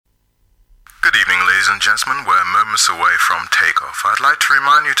Ladies and gentlemen, we're moments away from takeoff. I'd like to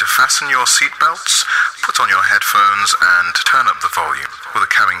remind you to fasten your seatbelts, put on your headphones, and turn up the volume. Will the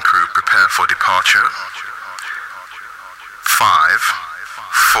cabin crew prepare for departure? 5,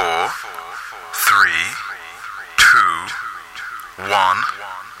 4, 3, 2, 1,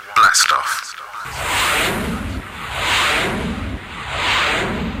 blast off.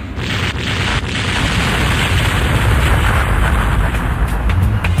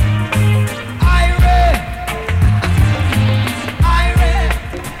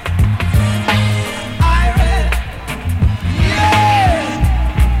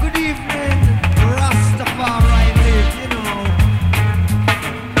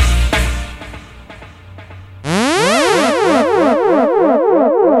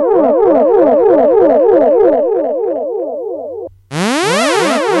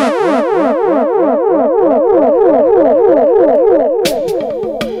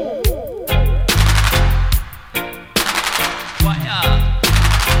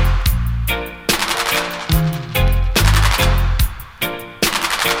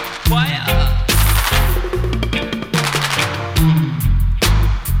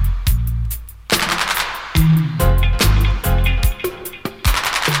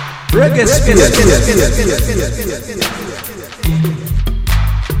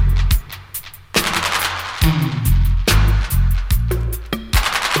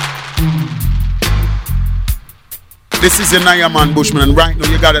 This is your Nyaman Bushman, and right now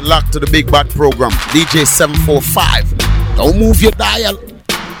you got it locked to the Big Bad program, DJ 745. Don't move your dial.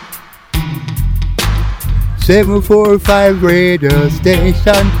 745 radio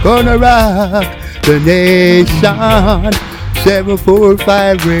station, gonna rock the nation.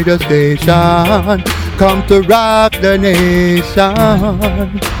 745 radio station, come to rock the nation.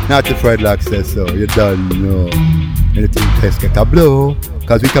 Not the Fredlock says so, you don't know. Anything test get a blow,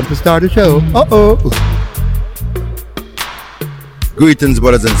 cause we come to start the show. Greetings,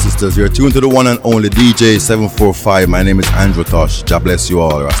 brothers and sisters. You're tuned to the one and only DJ 745. My name is Andrew Tosh. God bless you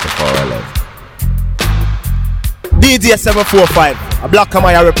all. Rastafari love. DJ 745. A Black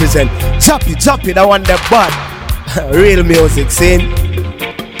Amaya represent. Choppy, that one the bad. Real music, see?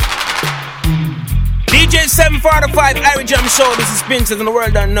 DJ 745, Irish Jam Show. This is Pinchers in the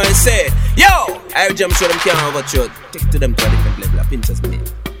world don't know. Say, yo, Irish Jam Show, them can't overthrow. Take to them to a different level. Pinchers, me.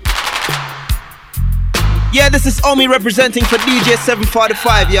 Yeah, this is Omi representing for DJ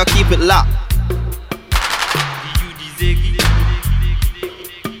 745. Y'all keep it locked.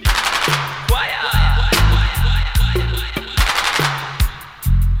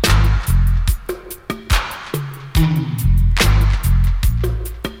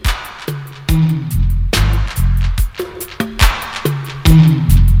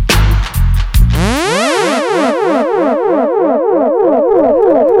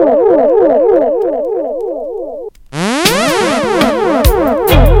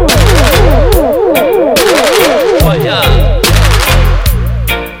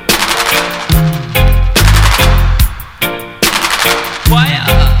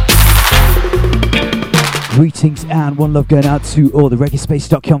 Greetings and one love going out to all the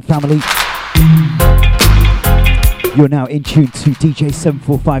ReggaeSpace.com family. You're now in tune to DJ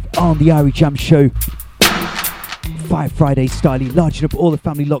 745 on the Irish Jam Show. 5 Friday styling, larging up all the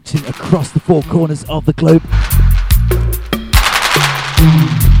family locked in across the 4 corners of the globe.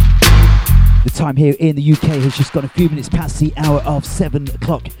 The time here in the UK has just gone a few minutes past the hour of 7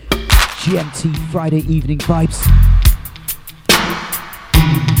 o'clock. GMT Friday evening vibes.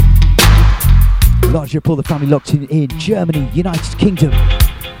 Large up all the family locked in Germany, United Kingdom,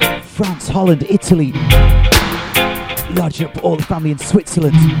 France, Holland, Italy. Large up all the family in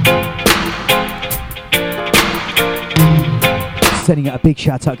Switzerland. Sending out a big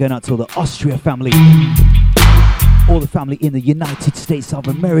shout out going out to all the Austria family. All the family in the United States of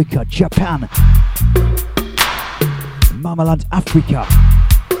America, Japan, Mamaland, Africa.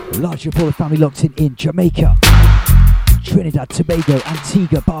 Large up all the family locked in Jamaica, Trinidad, Tobago,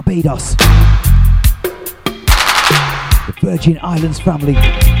 Antigua, Barbados. The Virgin Islands family.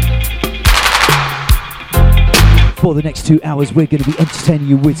 For the next 2 hours, we're going to be entertaining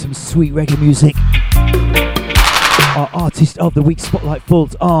you with some sweet reggae music. Our artist of the week spotlight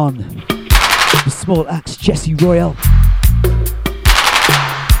falls on the small axe Jesse Royale.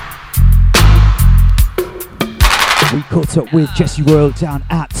 We caught up with Jesse Royale down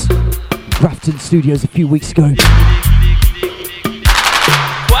at Grafton Studios a few weeks ago.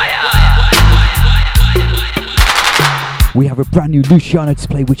 We have a brand new Luciano to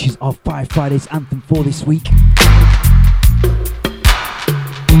play, which is our 5 Fridays anthem for this week.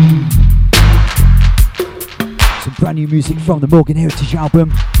 Some brand new music from the Morgan Heritage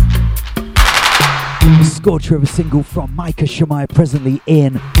album. The scorcher of a single from Micah, Shemaiah, presently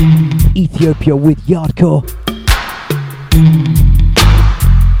in Ethiopia with Yardcore.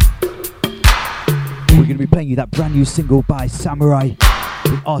 We're going to be playing you that brand new single by Samurai,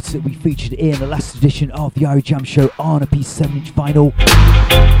 the artist that we featured in the last edition of the Irish Jam Show on a P7 inch vinyl.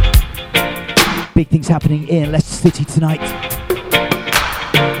 Big things happening in Leicester City tonight.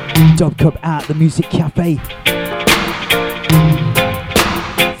 Dub Cup at the Music Cafe.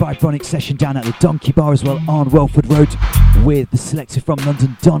 Vibronic session down at the Donkey Bar as well on Welford Road with the selector from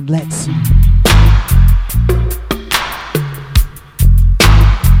London, Don Letts.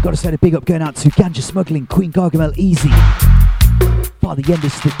 Gotta say a big up going out to Ganja Smuggling, Queen Gargamel Easy, Father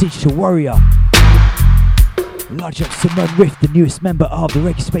Yendis, the Digital Warrior. Large up Simone Riff, the newest member of the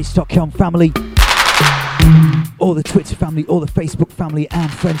ReggaeSpace.com family. All the Twitter family, all the Facebook family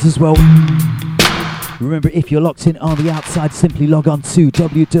and friends as well. Remember, if you're locked in on the outside, simply log on to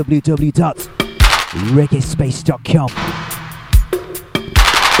www.reggaespace.com.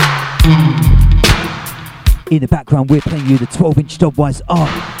 In the background, we're playing you the 12-inch Dubwise art.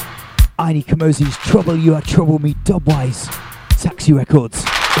 Aini Kamozi's Trouble You Are Trouble Me Dubwise. Taxi Records.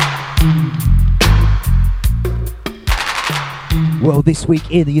 Well, this week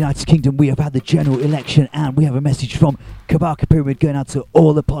in the United Kingdom, we have had the general election, and we have a message from Kabaka Pyramid going out to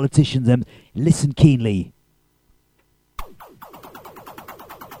all the politicians, and listen keenly.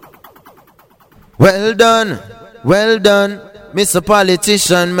 Well done, Mr.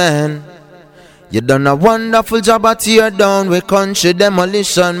 Politician Man. You done a wonderful job at tear down with country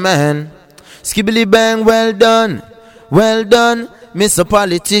demolition, man. Skibbly bang, well done, Mr.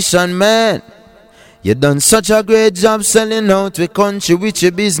 Politician Man. You done such a great job selling out the country with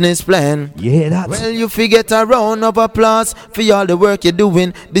your business plan. Yeah, that's... Well, you forget a round of applause for all the work you're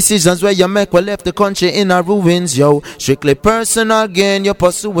doing. Decisions where you make will left the country in a ruins, yo. Strictly personal gain you're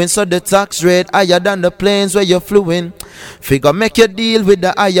pursuing, so the tax rate higher than the planes where you're fluing. Figure make your deal with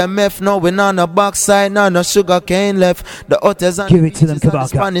the IMF, now we on the backside, now no sugar cane left. The hotels and give it to them, the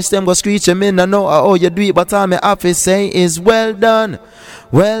Spanish them go screech them in. I know how you do it, but all me have to say is well done,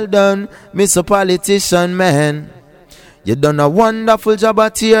 Mr. Politician Man. You done a wonderful job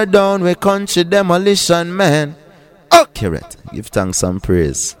at tear down with country demolition, man. Accurate. Give thanks and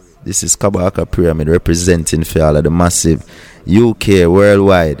praise. This is Kabaka Pyramid representing for all of the massive UK,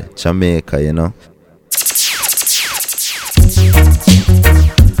 worldwide, Jamaica, you know.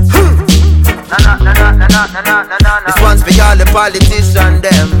 This one's for all the politicians,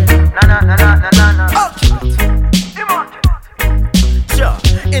 them. Sure.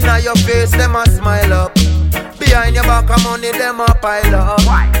 Inna your face, them a smile up. Behind your back of money, them a pile up.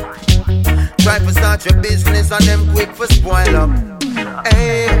 Try to start your business and them quick for spoil up.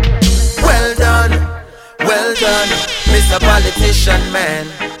 Hey, well done, Mr. Politician Man.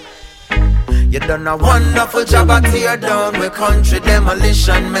 You done a wonderful job at tear down with country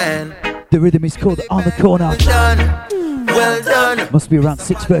demolition, man. The rhythm is called On the Corner. Well done. Must be around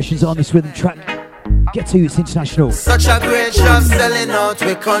 6 versions on this rhythm track. Ghetto, it's international. Such a great job selling out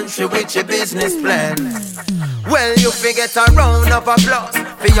with country with your business plan. Well, you forget a round of applause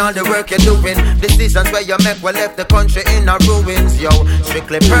for all the work you're doing. Decisions where you make will left the country in a ruins, yo.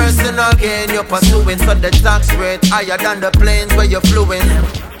 Strictly personal gain you're pursuing, so the tax rate higher than the planes where you're fluing.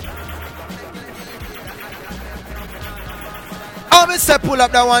 Oh, me say pull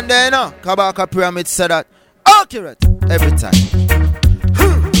up that one there, you know. Kabaka Pyramid said that. Accurate every time.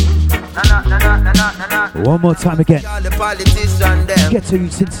 One more time again. Ghetto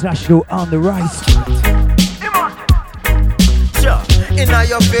Youth International on the rise. Sure. Inna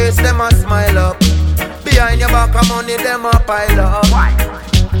your face, them a smile up. Behind your back of money, them a pile up.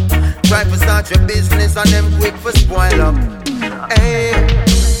 Try to start your business and them quick for spoil up. Hey,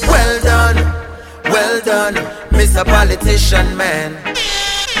 well done, Mr. Politician Man.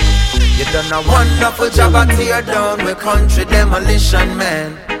 You done a wonderful job at tear down with country demolition,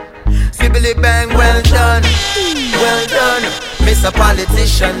 man. Skibbly bang, well done, Mr.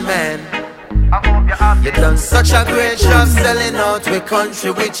 Politician Man. You done such a great job selling out with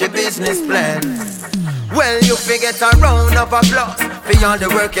country with your business plan. Well, you forget a round of applause for all the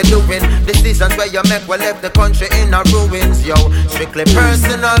work you're doing. Decisions where you make will left the country in a ruins, yo. Strictly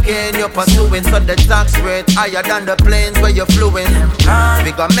personal gain you're pursuing, so the tax rate higher than the planes where you're fluing.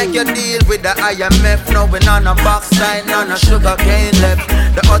 We gon' make your deal with the IMF, now we on a backside, now no sugar cane left.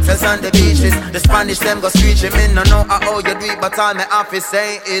 The hotels and the beaches, the Spanish them go screech him in. I know how you do it, but all my office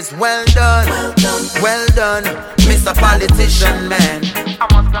say is well done, Mr. Politician Man. I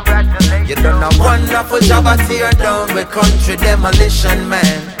must congratulate you. You done a wonderful job at tear down with country demolition,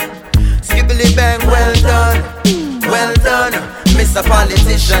 man. Skibbly bang, well done, Mr.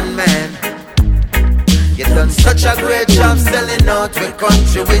 Politician Man. a great job selling out the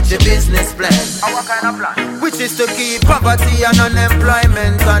country with your business plan. What kind of plan? Which is to keep poverty and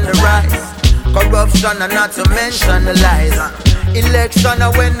unemployment on the rise. Corruption and not to mention the lies. Election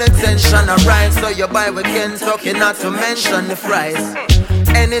and when the tension arise. So you buy with Kentucky not to mention the fries.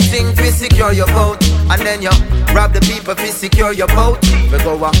 Anything to secure your vote. And then you rob the people to secure your boat. We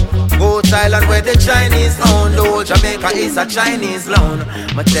go to Thailand where the Chinese own. The whole Jamaica is a Chinese loan.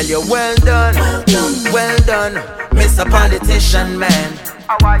 I tell you well done, Mr. Politician man.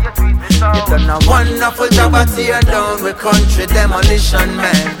 You done a wonderful job at tear down with country demolition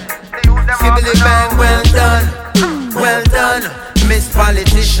man. Sibley bang, well done, Miss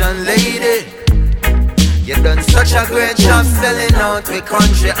Politician lady. You done such a great job selling out the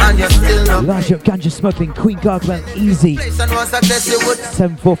country and you're still not. Large up ganja smuggling, Queen Gargamel, easy.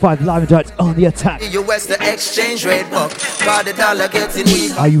 745 live and direct on the attack. US the exchange rate book. Got the dollar getting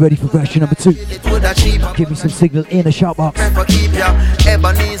weak. Are you ready for version number 2? Give me some signal in the shout box. Keep your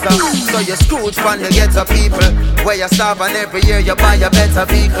Ebenezer. So you Scrooge from the ghetto people. Where you stop and every year you buy a better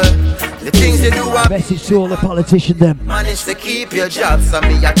vehicle. The things you do are message to all the politicians them. Manage to keep your job, so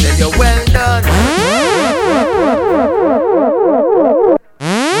me I tell you well done.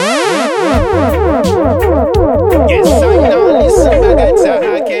 Yes, I know, listen,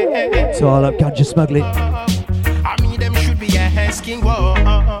 it's all up ganja smuggling. I mean them should be asking what.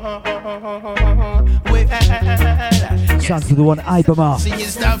 Sons of the one Ibama,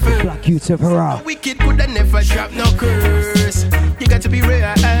 Black Youth of Hurrah. Wicked could have never drop no curse. You got to be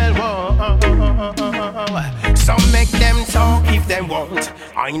real. Some make them talk if they want.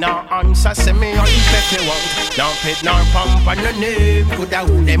 I know answer, say me on if they want. Don't pit nor pump on the name. Could have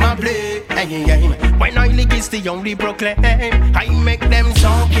who them a play. When I league is the only proclaim. I make them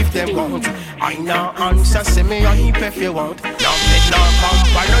talk if they want. I know answer, say me on if you want. Don't pit nor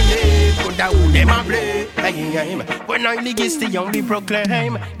pump on the name. Could have who them a play. When I league is the only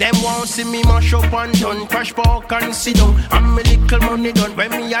proclaim. Them won't see me mash up and done. Crash park and sit down. I'm a little money done. When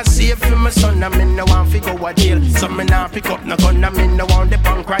me a save for my son, I'm in the one figure a deal. So me nah pick up no gun. I'm in the one the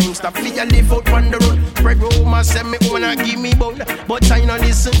punk crime stuff. Me a live out on the road. Spread rumors say me wanna give me bone. But I no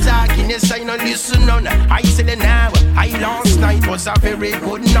listen talking. Yes, I no listen none. I tell you now, I last night was a very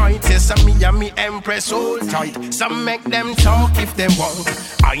good night. Yes, me and me empress hold tight. Some make them talk if they want.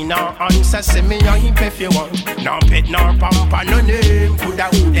 I know answer, say me I if you want. No pet nor pump and no name. Coulda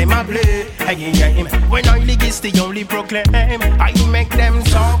who them a play. When I league is the only proclaim. I make them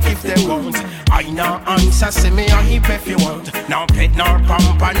talk if they want. I know answer, say me I if you want. No pet nor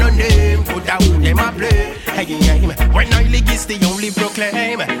pump and no name. Coulda who them a play. When I league is the only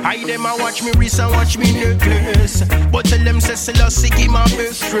proclaim. I them a watch me wrist and watch me necklace. But tell them say Selassie give my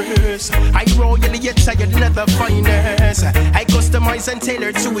best dress. I royally yet tired never finest. I customize and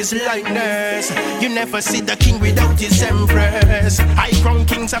tailor to his likeness. You never see the king without his empress. I crown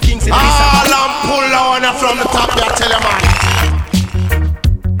kings of kings in this. All I'm pull on from the top, I tell you man.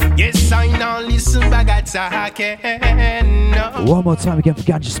 Yes, I know, listen back at talking. One more time again for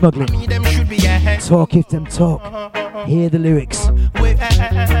ganja smuggling. Them should be talk if them talk. Hear the lyrics.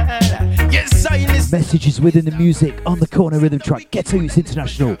 Yes, I listen. Messages within the music on the corner rhythm track. Ghetto Youth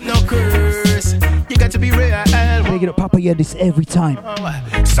International. No curse. You got to be real. Big it up, Papa Yendis every time.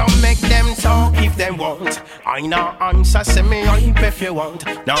 Some make them talk if they want. I know answer, say me I if you want.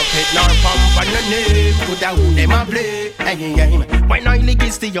 No pit nor pump on the name. Coulda who them a play. When I league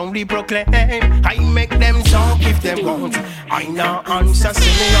is the only proclaim. I make them talk if they want. I know answer, say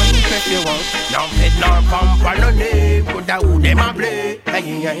me I if you want. No pit nor pump on the name. Coulda who them a play.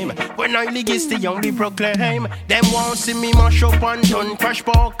 When I league is the only proclaim. Them won't see me mash up and done. Crash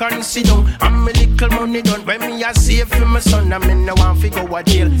park and sit down. I'm a little money done. When me a save for my son, I'm in the one figure a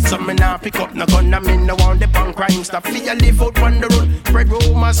deal. So me nah pick up no gun. I'm in the one the punk crime stuff. You live out on the road. Spread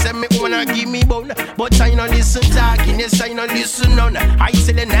rumors say me wanna give me bone. But I no listen talking. Yes, I no listen none. I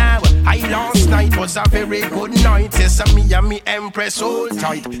tell you now, I last night was a very good night. Yes, me and me empress hold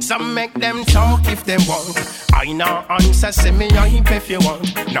tight. Some make them talk if they want. I know answer, say me I if you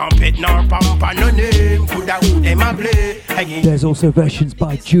want. No pet nor pump and no name. Coulda who them a play. There's also versions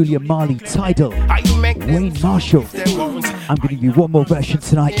by Julia Marley, Tidal, Wayne Marshall. I'm gonna give you one more version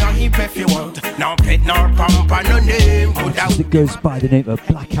tonight. It goes by the name of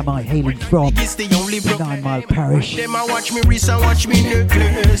Black Am I, hailing from 9 Mile Parish. Them a watch me wrist and watch me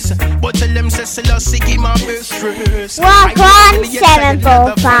necklace. But tell them say Selassie give my best dress. Walk on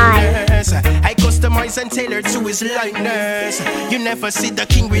 745. I customize and tailor to his likeness. You never see the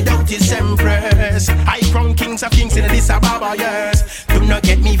king without his empress. I crown kings of kings in this Ababa, yes. Do not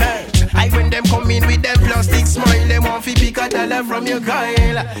get me vexed. I when them come in with them plastic smile, them want to pick $1 from your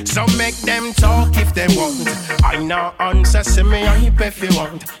coil. So make them talk if they want. I no answer, say me I hip if you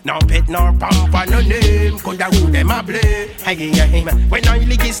want. No pet nor pamper, no name. Coulda who them a blame. When I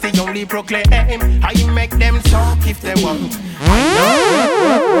league is the only proclaim, I make them talk if they want.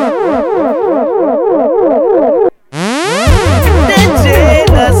 They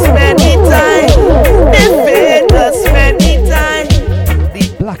jail us many times. They fail us many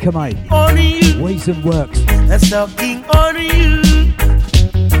times. Black and white. Ways and works. That's talking on you.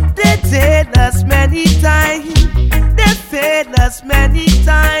 They jail us many times. They fail us many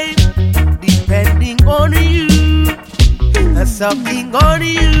times. Depending on you. That's something on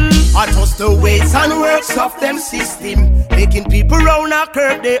you. I trust the ways and works of them system. Making people round a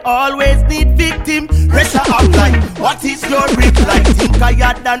curve, they always need victim. Pressure up like, what is your reply? Think I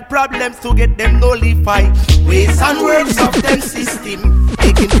had done problems to get them nullified. Ways and works of them system.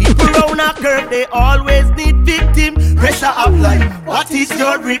 Making people round a curve, they always need victim. Pressure up like, what is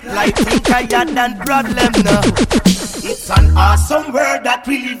your reply? Think I had done problems now. It's an awesome world that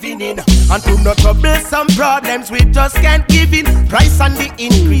we living in. And to not trouble some problems we just can't give in. Price and the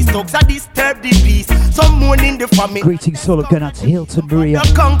increase, dogs are disturb the peace. Some mourn in the family. Greetings solo going out to Hilton Maria,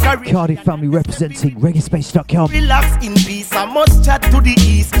 Cardiff family representing ReggaeSpace.com. Relax in peace, I must chat to the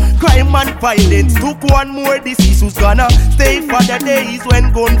east. Crime and violence took one more disease. Who's gonna stay for the days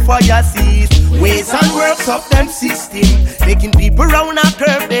when gunfire cease? Ways and works of them system. Making people round a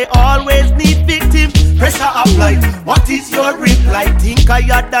curve, they always need victim. Pressure up like, what is your reply? Think I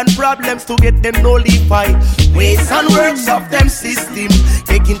had done problems to get them nullified. Ways and works of them system.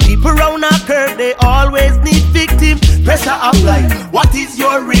 Taking people round a curve, they always need victim. Pressure up like, what is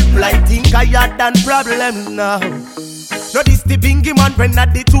your reply? Think I had done problems now. No, this the bingy man when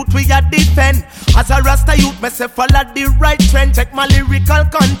not the truth we a defend. As a Rasta youth, myself follow the right trend. Check my lyrical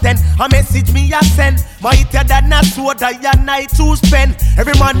content, a message me a send. Mightier than a soda, and I choose pen.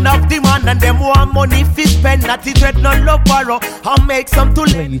 Every man have the man and them want money fi spend. Not the dread, no love borrow, I make some to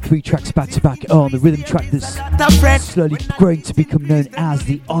playing you 3 tracks back to back on the rhythm track that's slowly growing to become known as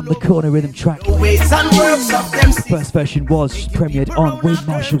the On The Corner rhythm track. The first version was premiered on Wayne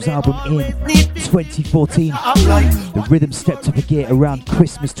Marshall's album in 2014. The rhythm stepped up a gear around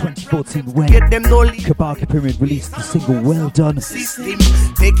Christmas 2014 when Kabaka Pyramid released the single Well Done.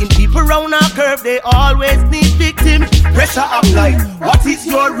 Taking people round a curve, they always need victim. Pressure up like, what is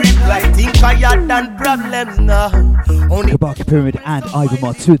your reply? Think I had done problems now. Kabaka Pyramid and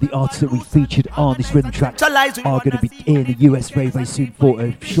Ivan, two of the artists that we featured on this rhythm track, are going to be in the US very, very soon for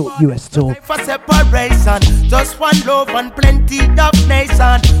a short US tour. For separation, just one love and plenty of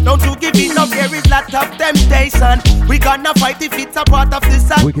nation. Don't you give it up, there is lot of temptation. We gonna fight if it's a part of this.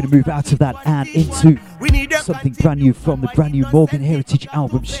 We're going to move out of that and into something brand new from the brand new Morgan Heritage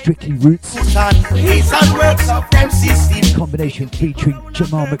album, Strictly Roots. Combination featuring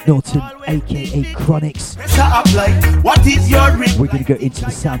Jamal McNaughton, aka Chronix. We're going to go into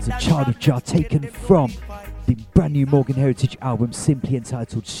the sounds of Child of Jah, taken from the brand new Morgan Heritage album, simply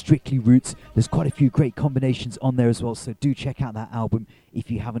entitled Strictly Roots. There's quite a few great combinations on there as well, so do check out that album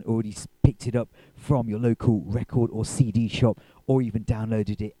if you haven't already picked it up from your local record or CD shop, or even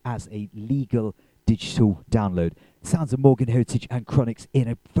downloaded it as a legal digital download. Sounds of Morgan Heritage and Chronix in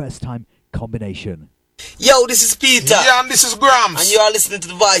a first time combination. Yo, this is Peter. Yeah, and this is Grams. And you are listening to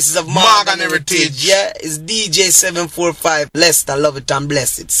the voices of Morgan Heritage. Yeah, it's DJ 745. Blessed, I love it and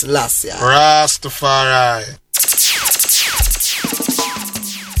bless it. Selassie. Rastafari.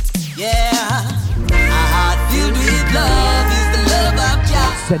 Yeah, a heart filled with love is the love of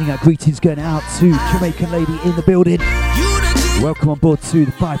God. Sending out greetings going out to Jamaican lady in the building. Welcome on board to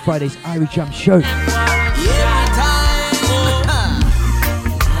the 5 Fridays Irish Jam Show.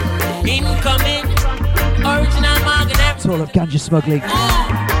 Incoming, original Morgan. It's all up ganja smuggling.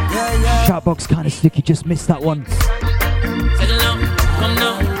 Shoutbox kind of sticky, just missed that one. Settle down, come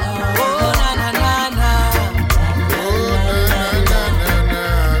down.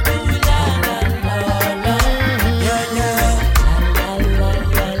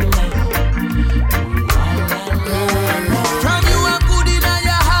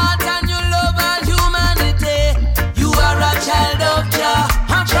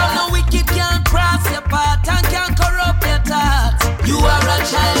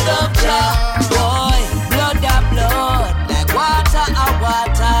 Child of Jah, boy, blood of blood, like water.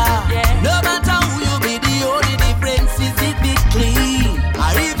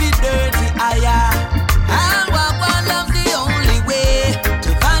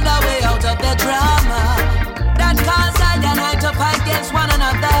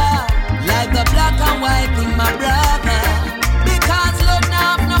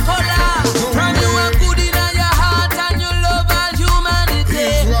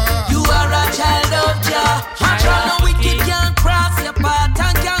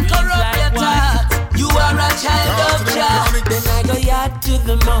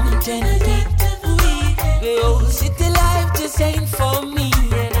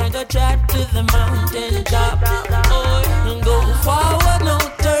 the mountain top. Oh, go forward, no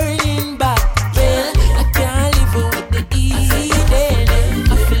turning back. Well, I can't live with the Eden.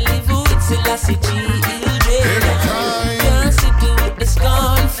 I feel live with Selassie children. Can't sit with the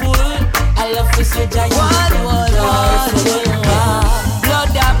scornful. I love to say giant.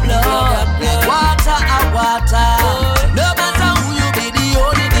 Blood a blood, water a water. No matter who you be, the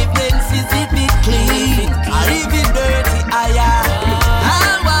only difference is if it clean or if it dirty.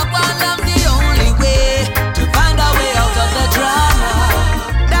 And what one love's the only way to find a way out of the drama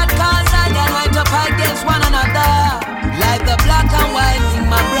that cause I and right up against one another, like the black and white in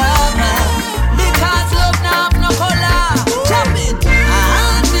my brother. Because love now have no color. Chop it.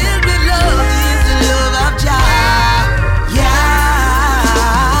 And filled with love is the love of Jah.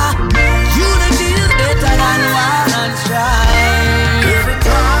 Yeah. Unity is better than war and strife.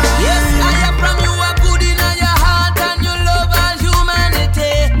 Yes, I am from you are good in your heart and you love all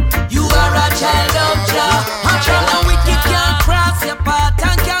humanity. You are a child of Jah. And the wicked can't cross your path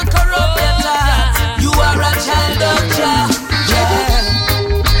and can't corrupt your thoughts. You are a child of Jah. Yeah.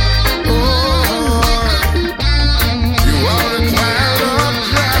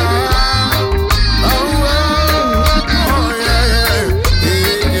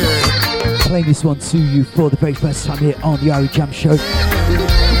 Playing this one to you for the very first time here on the Ari Jam Show. The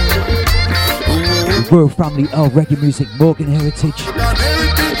royal family of reggae music, Morgan Heritage.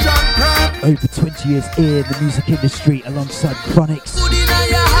 Over 20 years in the music industry alongside Chronix.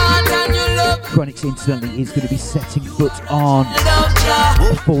 Chronix, incidentally, is going to be setting foot on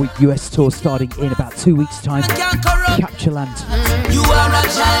a 4-week US tour starting in about 2 weeks' time. Capture Land.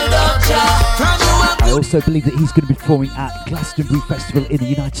 I also believe that he's going to be performing at Glastonbury Festival in the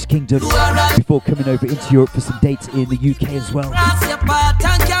United Kingdom before coming over into Europe for some dates in the UK as well.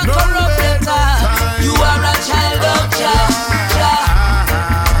 You are a child of Jah.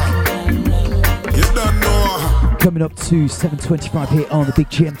 Coming up to 7:25 here on the big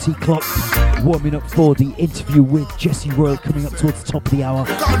GMT clock. Warming up for the interview with Jesse Royal coming up towards the top of the hour.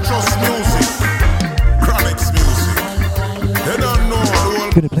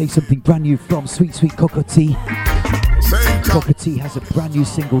 Gonna play something brand new from Sweet Sweet Cocotti. Cocotti has a brand new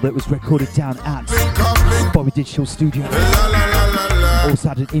single that was recorded down at Bobby Digital Studio. Also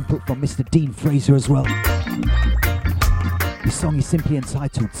had an input from Mr. Dean Fraser as well. The song is simply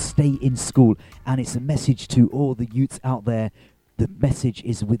entitled Stay in School, and it's a message to all the youths out there. The message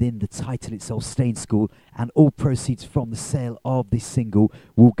is within the title itself, Stay in School, and all proceeds from the sale of this single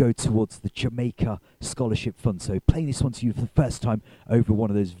will go towards the Jamaica Scholarship Fund. So playing this one to you for the first time over one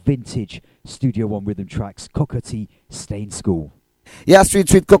of those vintage Studio One rhythm tracks, Cocotti, Stay in School. Yeah, Sweet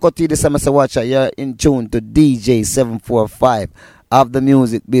Cocotti, the Samasa Watcher, you're in tune to DJ 745 of the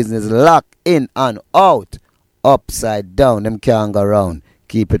music business, lock in and out. Upside down, them can't go round.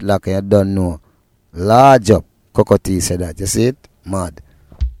 Keep it locked, you don't know. Large up. Cocotti said that, you see it? Mad.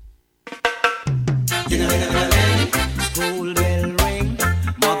 School bell ring,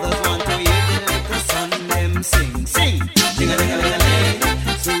 mothers want to hear the little son them sing, sing.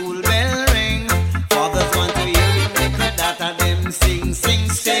 School bell ring, fathers want to hear the little daughter them sing, sing.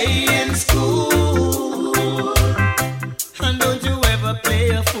 Stay in school, and don't you ever play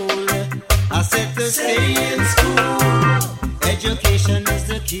a fool. I said to stay in school. Education is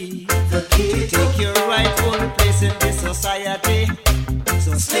the key to take your rightful place in this society.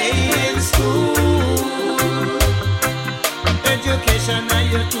 So stay in school. Education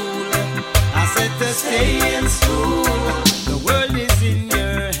is your tool. I said to stay in school. The world is in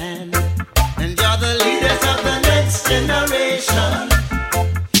your hand, and you're the leaders of the next generation.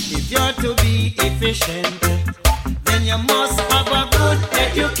 If you're to be efficient, then you must have a good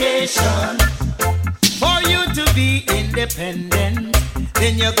education. For you to be independent,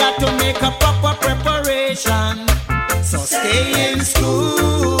 then you got to make a proper preparation. So stay in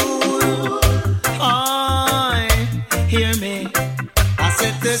school. Oh, hear me. I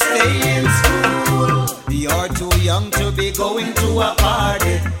said to stay in school. You're too young to be going to a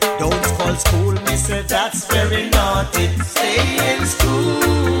party. Don't call school, me say that's very naughty. Stay in school.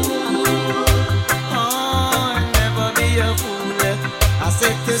 Oh, never be a fool. I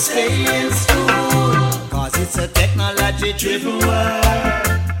said to stay in school. Cause it's a technology-driven world.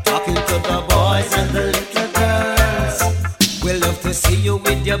 Talking to the boys and the little girls. We love to see you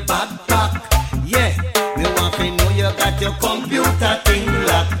with your backpack. Yeah, we want to know you got your computer thing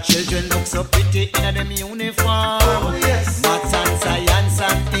locked. Children look so pretty in them uniform. Oh, yes. Maths and science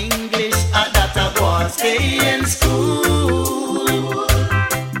and English, that I want. Stay in school.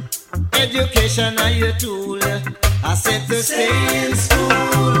 Education are your tool. I said to stay in school.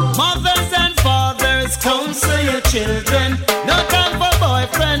 Mothers and fathers, counsel your children. No time for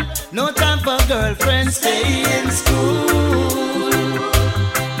boyfriend, no time for then stay in school.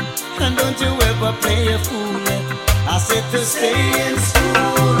 And don't you ever play a fool. I said to stay in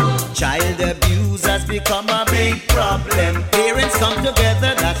school. Child abuse has become a big problem. Parents come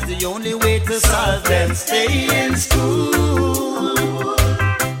together, that's the only way to solve them. Stay in school.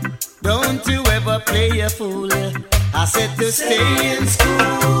 Don't you ever play a fool. I said to stay in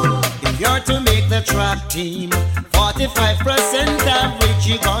school. If you're to make the track team, 45% average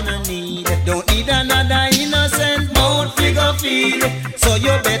you gonna need. Don't need another innocent mouth figure feed. So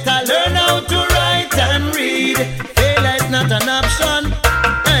you better learn how to write and read. Failure is not an option.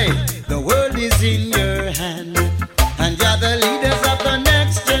 Hey, the world is in your hand, and you're the leaders of the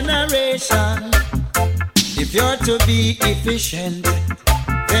next generation. If you're to be efficient,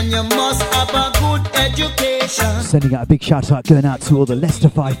 then you must have a good education. Sending out a big shout out going out to all the Leicester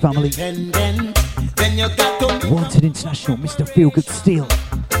 5 family. Then you got to Wanted International, Mr. Feelgood Steel,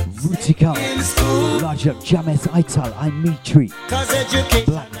 Rutica, Large Up James Ital, I'm Mitri,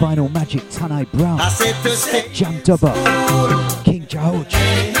 Black Vinyl Magic, Tanai Brown, Jam Dubba, King George.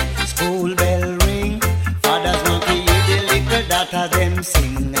 School bell ring, fathers want to hear the liquor that of them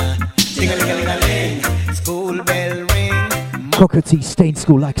sing. Ding-a-ling-a-ling-a-ling, school bell ring. Cockatee Stain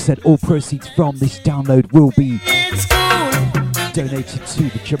School, like I said, all proceeds from this download will be donated to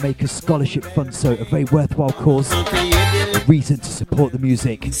the Jamaica Scholarship Fund, so a very worthwhile cause, a reason to support the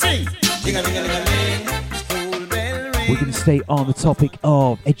music. We're going to stay on the topic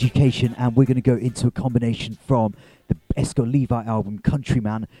of education, and we're going to go into a combination from the Esco Levi album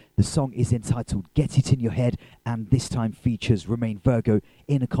Countryman. The song is entitled Get It In Your Head, and this time features Remain Virgo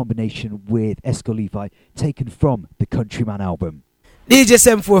in a combination with Esco Levi, taken from the Countryman album. DJ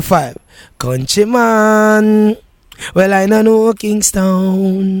 745, Countryman. Well, I don't know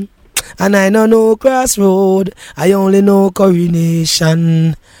Kingston, and I don't know Crossroad. I only know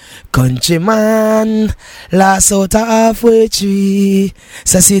Coronation. Countryman, last out of halfway tree.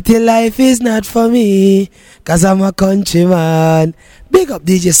 So city life is not for me, cause I'm a countryman. Big up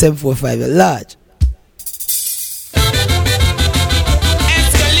DJ 745, large.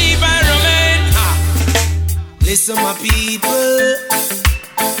 Listen, my people,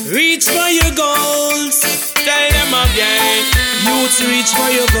 reach for your goals. Tell them again, youth reach for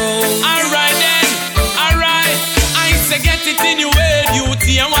your goals. Alright then, alright. I say get it in your way, youth.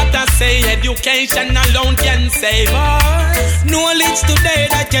 And what I say, education alone can save us. Knowledge today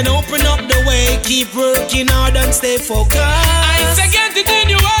that can open up the way. Keep working hard and stay focused. I say get it in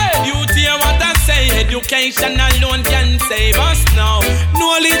your way, youth. And what I say, education alone can save us now.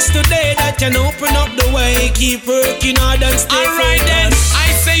 Knowledge today that can open up the way. Keep working hard and stay focused. Alright then,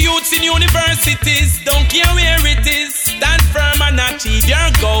 I say youths in universities, don't care where it is. Stand firm and achieve your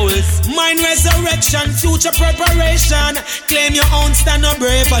goals. Mind resurrection, future preparation. Claim your own, stand up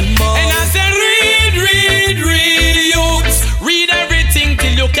brave and bold. And I say read, youths. Read everything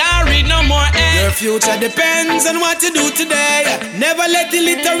till you can't read no more. Your future depends on what you do today. Never let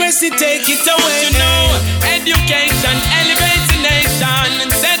illiteracy take it away. You know, education elevates the nation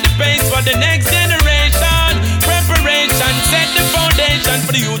and set the pace for the next generation. Preparation, set the foundation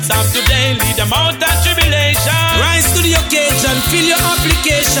for the youths of today. Lead them out of tribulation. Rise to the occasion, fill your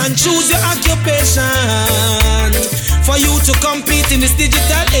application, choose your occupation. For you to compete in this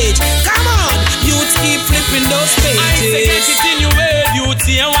digital age. Come on, youths keep flipping those pages. I say get it in your way, youths.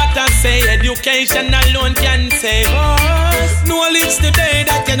 Hear what I say, education alone can save us. Knowledge today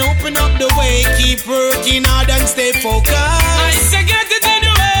that can open up the way. Keep working hard and stay focused. I say get it in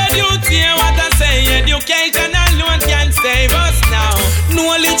your way, youths. Hear what I say, education alone can save us now.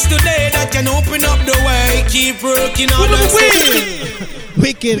 Knowledge today that can open up the way. Keep working hard and stay focused.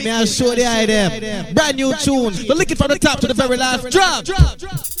 Wicked, man, show the item. Brand new tunes. But lick it from the top to the very last drop.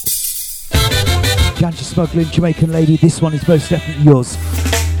 Ganja Smuggling, Jamaican Lady, this one is most definitely yours.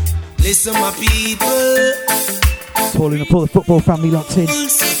 Listen, my people. Calling up all the football family locked in.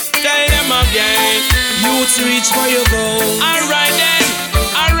 Tell them again, youths reach for your goals. Alright then,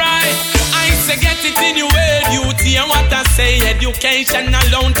 alright. I say get it in your way, youth. And what I say, education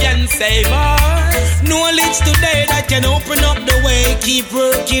alone can save us. Knowledge today that can open up the way. Keep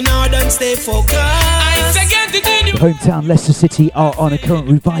working hard and stay focused. I say get it in your Hometown Leicester City are on a current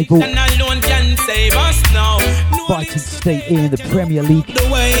revival, alone can save us now. fighting to stay in the Premier League. The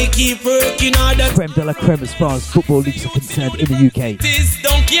way, keep working hard and Creme de la creme as far as football leagues are concerned in the UK.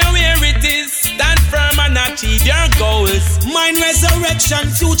 don't care where it is. Stand firm and achieve your goals. Mind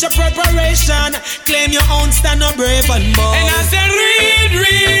resurrection, future preparation. Claim your own, stand up brave and bold. And I say read,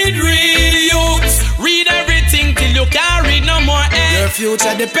 youths. Read everything till you can't read no more. Your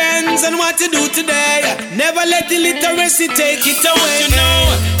future depends on what you do today. Never let illiteracy take it away. You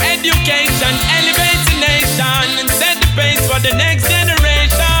know, education elevates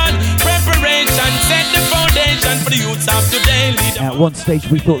youth of today. At one stage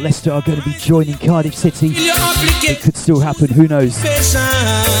we thought Leicester are going to be joining Cardiff City. It could still happen, who knows?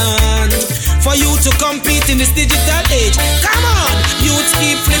 For you to compete in this digital age. Come on, youth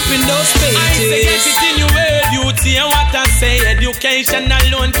keep flipping those pages. I say get it in your way, youth, hear what I say. Education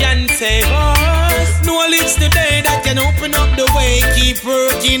alone can save us. Knowledge today that can open up the way. Keep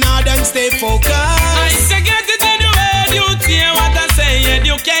working hard and stay focused. I say get it in your way, youth, hear what I say.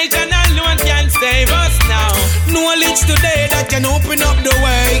 Education alone can save us now. Knowledge today that can open up the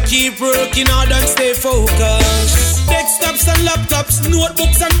way. Keep working hard and stay focused. Desktops and laptops,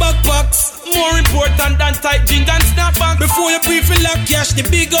 notebooks and backpacks. More important than tight jeans and snapback. Before you pre-fill up cash, the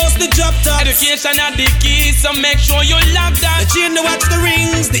big house, the drop top. Education are the key, so make sure you love that. The chain, the watch, the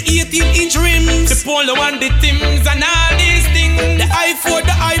rings, the 18-inch rims, the polo and the Tims and all these things. The iPhone,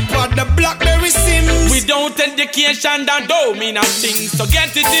 the iPod, the BlackBerry Sims. Without education, that don't mean a thing. So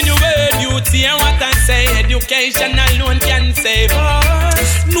get it in your way, youth, hear what I say. Education alone can save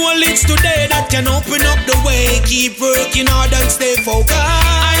us. Knowledge today that can open up the way. Keep working hard and stay focused.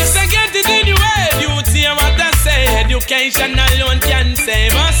 I say get it in your way, youth, hear what I say. Education alone can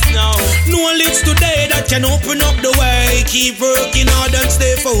save us now. Knowledge today that can open up the way. Keep working hard and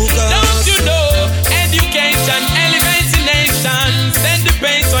stay focused. Don't you know, education elevates the nation. Set the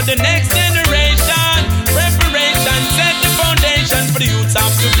pace for the next generation. Preparation, set the foundation for the youths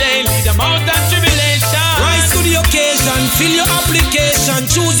of today. Lead them out of tribulation. Rise to the occasion, fill your application,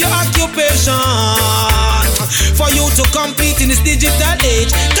 choose your occupation. For you to compete in this digital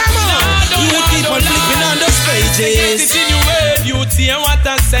age. Come on, you keep on flipping on those pages. Get it in your way, youth, hear what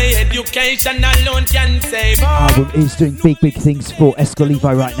I say. Education alone can save. Album is doing big things for Esco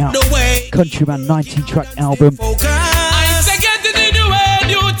Levi right now. Countryman 19-track album.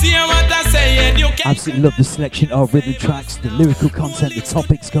 Absolutely love the selection of rhythm tracks, the lyrical content, the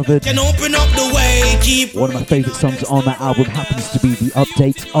topics covered. Can open up the way. One of my favourite songs on that album happens to be the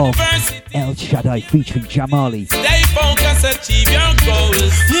update of El Shaddai featuring Jamali. Stay focused, achieve your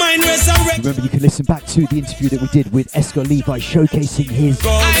goals. Remember, you can listen back to the interview that we did with Esco Levi showcasing his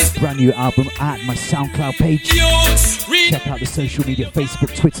brand new album at my SoundCloud page. Check out the social media,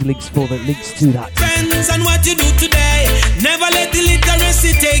 Facebook, Twitter links for the links to that. Friends and what you do today, never let the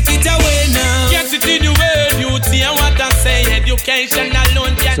literacy take it away now. Get it in your way, youth, hear what I say. Education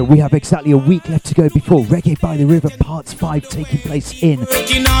alone can. So we have exactly a week left to go before Reggae by the River Parts 5 taking place in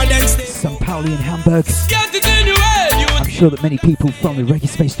St. Pauli in Hamburg. I'm sure that many people from the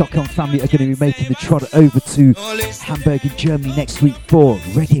ReggaeSpace.com family are going to be making the trot over to Hamburg in Germany next week for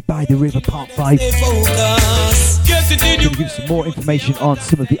Reggae by the River Part 5. Going to give some more information on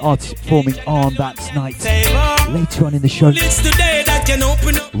some of the artists performing on that night later on in the show.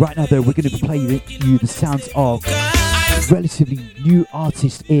 Right now though, we're going to play you the sounds of a relatively new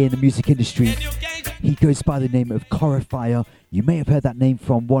artist in the music industry. He goes by the name of Corafire. You may have heard that name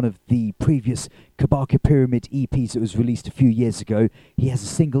from one of the previous Kabaka Pyramid EPs that was released a few years ago. He has a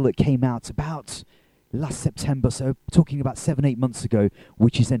single that came out about last September, so talking about 7-8 months ago,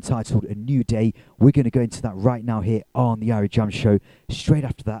 which is entitled A New Day. We're going to go into that right now here on the Ira Jam Show. Straight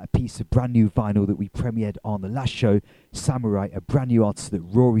after that, a piece of brand new vinyl that we premiered on the last show, Samurai, a brand new artist that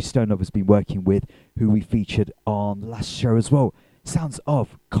Rory Stonelove has been working with, who we featured on the last show as well. Sounds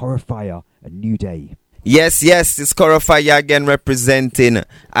of Corafire, A New Day. Yes, it's Corafire again representing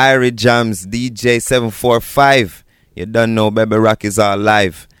Ira Jam's DJ 745. You don't know Baby Rock is all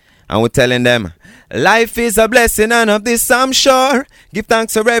live. And we're telling them, life is a blessing and of this I'm sure. Give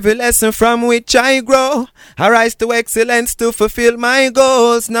thanks for every lesson from which I grow. I rise to excellence to fulfill my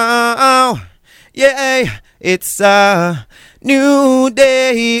goals now. Yeah, it's a new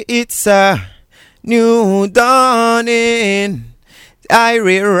day. It's a new dawning. I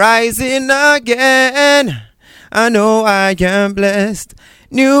rising again. I know I am blessed.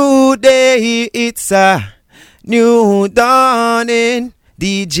 New day. It's a new dawning.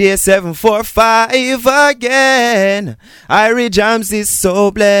 DJ 745 again. Ira Jams is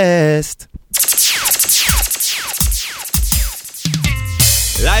so blessed.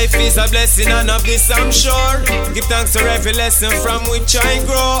 Life is a blessing and of this I'm sure. Give thanks for every lesson from which I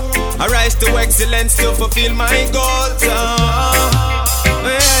grow. I rise to excellence to fulfill my goals.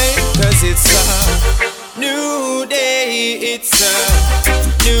 Cause it's a new day. It's a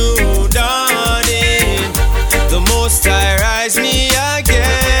new dawning. The Most High rise me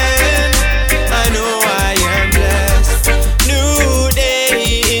again. I know I am blessed. New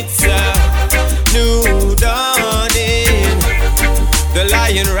day, it's a new dawning. The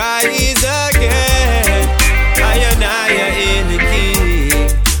lion rise again. I and I in the key.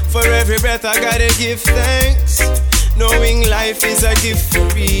 For every breath I gotta give thanks. Knowing life is a gift for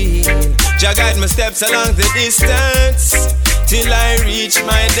real. Jah guide my steps along the distance till I reach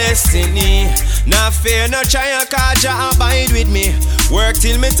my destiny. Nah fear, no try, cause Jah abide with me. Work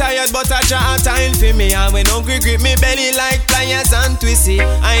till me tired, but I Jah a time for me. And when hungry grip me belly like pliers and twisty,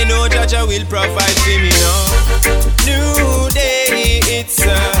 I know Jah will provide for me now. New day, it's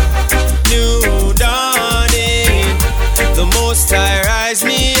a new dawning. The Most High rise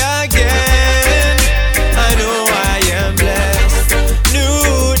me again. I know I am blessed.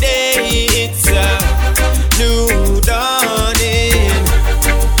 New day, it's a new dawning.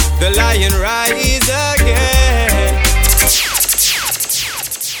 The lion rise again.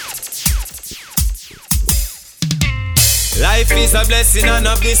 Life is a blessing and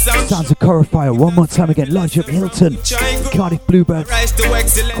of this song. Sounds of Corafire one more time again. Large up Hilton, Cardiff Bluebirds,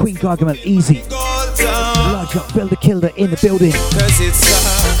 Queen Gargamel Easy, large up Builder Kilder in the building. Cause it's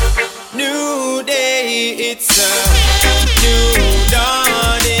a new day, it's a new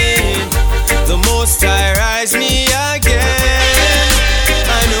dawning. The Most High rise me again.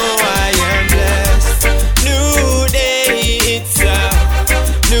 I know I am blessed. New day, it's a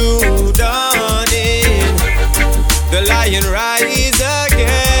new dawning. The lion rise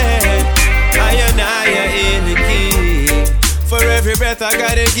again. I and I in the key. For every breath I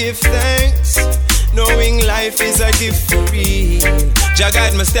gotta give thanks, knowing life is a gift for me. Jah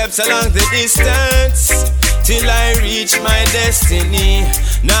guide my steps along the distance till I reach my destiny.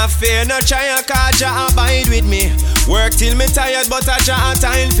 Nah fear, no try, cause Jah abide with me. Work till me tired, but I Jah a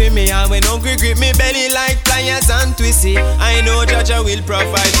time for me. And when hungry grip me belly like pliers and twisty, I know Jah will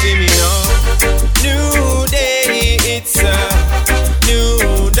provide for me now. New day, it's a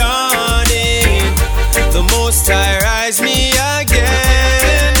new dawning. The Most High rise me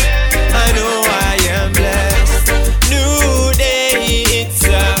again. I know I am blessed. New day, it's a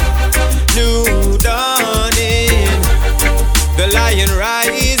new dawning. The lion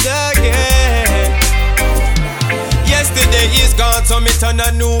rise again. Yesterday is gone, so me turn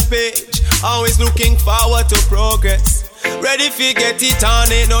a new page. Always looking forward to progress. Ready to get it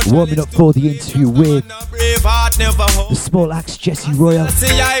on, ain't no. Warming up for the interview with the Small Axe Jesse Royal.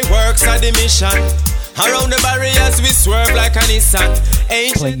 See I works at the mission. Around the barriers we swerve like a Nissan.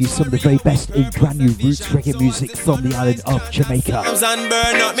 Playing you some of the very best in brand new roots reggae music from the island of Jamaica. And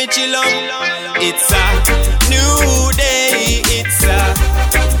burn up me chillum. It's a new day, it's a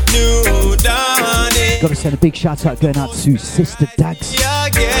new dawning. Gotta send a big shout out going out to Sister Dags.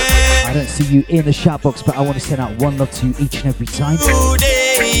 I don't see you in the shout box, but I want to send out one love to you each and every time. New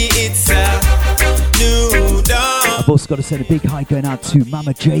day, it's a new dawn. I've also got to send a big hi going out to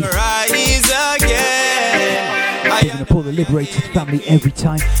Mama J. Rise again. Giving up all the liberated family every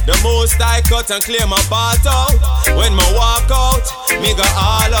time. The Most I cut and clear my part out. When my walk out, me go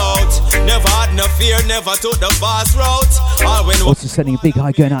all out. Never had no fear, never took the fast route. Also sending a big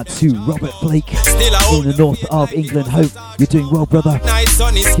hi going out to Robert Blake in the north of England. Hope you're doing well, brother.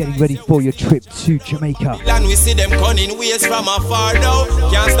 Getting ready for your trip to Jamaica. And we see them cunning ways from afar now.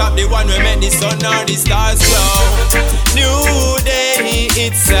 Can't stop the one we met the sun or the stars glow. New day,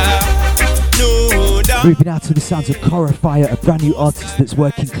 it's a new dawn. Moving out to the sounds of Corafire, a brand new artist that's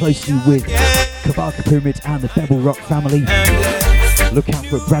working closely with Kabaka Pyramid and the Bevel Rock family. Look out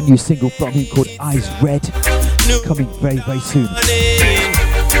for a brand new single from him called Eyes Red, coming very, very soon.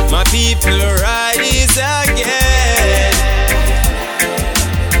 My people rise again.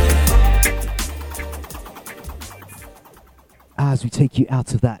 As we take you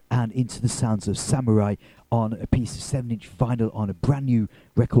out of that and into the sounds of Samurai on a piece of 7-inch vinyl on a brand new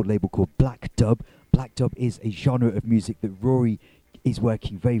record label called Black Dub. Black Dub is a genre of music that Rory is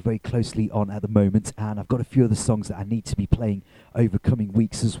working very, very closely on at the moment, and I've got a few other songs that I need to be playing over coming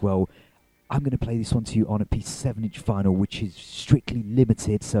weeks as well. I'm going to play this one to you on a piece of 7-inch vinyl, which is strictly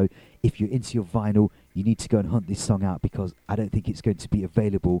limited, so if you're into your vinyl, you need to go and hunt this song out, because I don't think it's going to be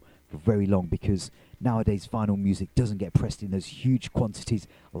available for very long, because nowadays vinyl music doesn't get pressed in those huge quantities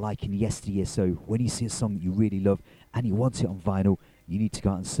like in yesteryear. So when you see a song that you really love and you want it on vinyl, you need to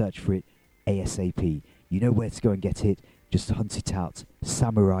go out and search for it ASAP. You know where to go and get it, just hunt it out.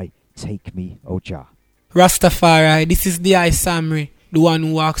 Samurai, Take Me, Oja. Rastafari, this is the Eye Samri, the one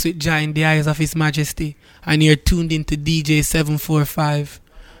who walks with Jah in the eyes of His Majesty, and you're tuned into DJ 745.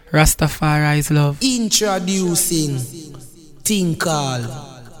 Rastafari's love. Introducing thing called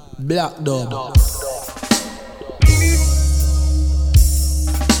Black Dub.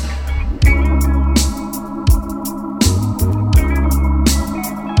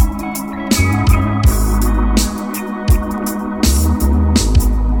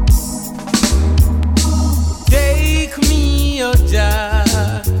 Take me, oh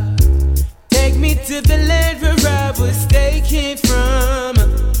Jah, take me to the land where I was taken from.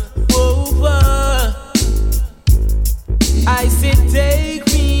 Whoa.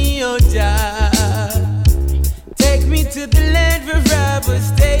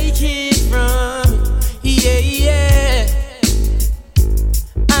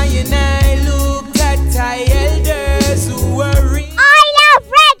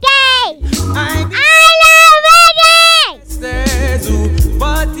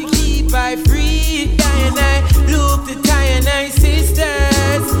 free. And I look to tie and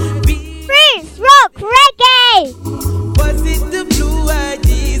sisters. Prince rock reggae. Was it the blue-eyed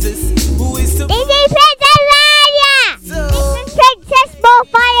Jesus who is so? This is Princess Raya. This is Princess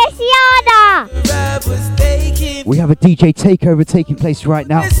Bonfire Siana. We have a DJ takeover taking place right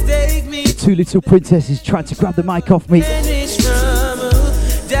now. The two little princesses trying to grab the mic off me.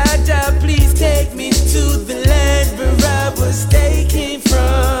 Dada, please take me to the land where I was taken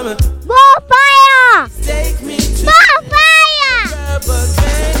from. More fire! Take me to more fire! Where I was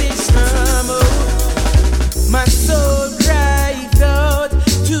vanished from. My soul cried out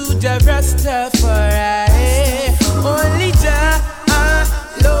to the Rastafari. Only Jah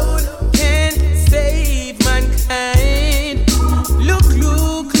alone can save mankind. Look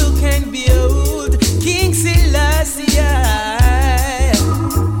and behold, King Selassie.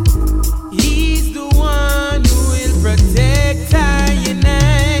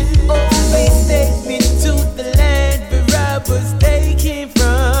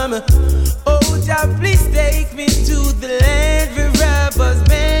 Please take me to the land where I was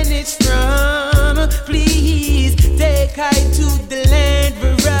banished from. Please take I to the land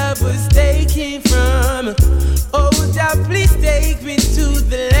where I was taken from. Oh, Jah, please take me to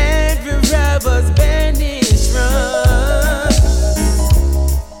the land where I was banished from.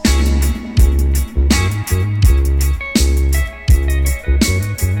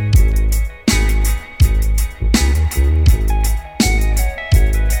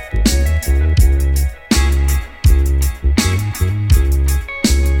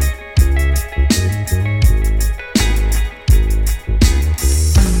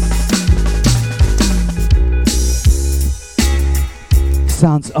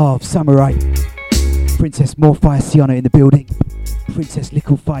 Sounds of Samurai. Princess Morfire Siana in the building. Princess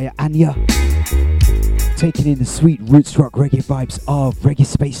Liquefire Anya. Taking in the sweet roots rock reggae vibes of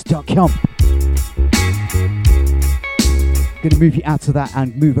reggaespace.com. Gonna move you out to that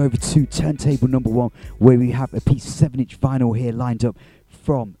and move over to turntable number 1, where we have a piece of 7-inch vinyl here lined up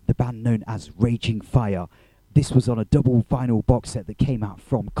from the band known as Raging Fire. This was on a double vinyl box set that came out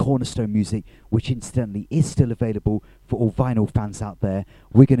from Cornerstone Music, which incidentally is still available for all vinyl fans out there.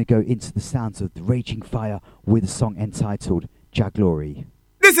 We're going to go into the sounds of the Raging Fire with a song entitled Jah Glory.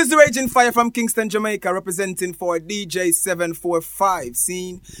 This is the Raging Fire from Kingston, Jamaica, representing for DJ 745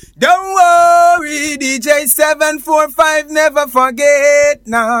 scene. Don't worry, DJ 745, never forget.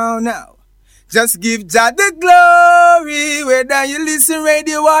 No. Just give Jah the glory, whether you listen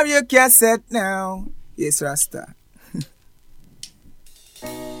radio or your cassette now. Yes, Rasta.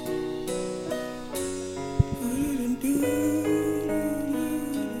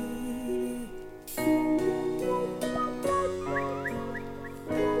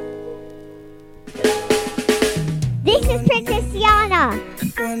 This is Princess Siana.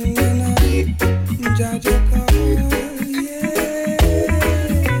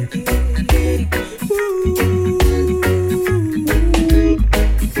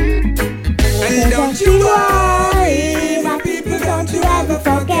 And don't you worry, my people, don't you ever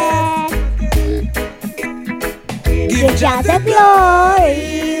forget. Give Jah the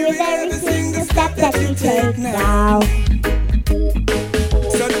glory with every single step that you take now.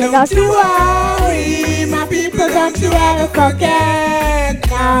 So don't you worry, my people, don't you ever forget.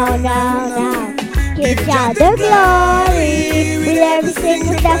 No. Give Jah the glory with every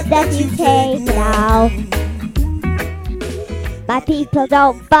single step that you take now. My people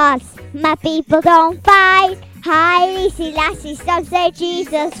don't fuss, my people don't fight. Haile Selassie, some say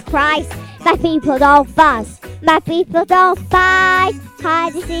Jesus Christ. My people don't fuss, my people don't fight.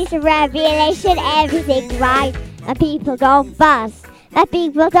 Haile Selassie, revelation, everything's right. My people don't fuss, my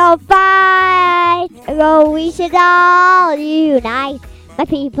people don't fight. Oh, we should all unite. My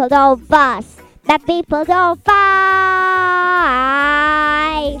people don't fuss, my people don't fight.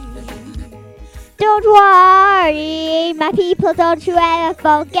 Don't worry, my people, don't you ever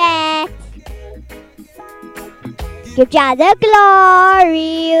forget. Give Jah the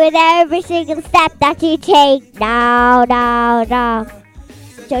glory with every single step that you take now.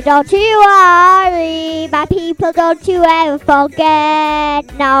 So don't you worry, my people, don't you ever forget.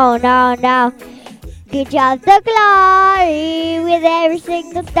 No. Give Jah the glory with every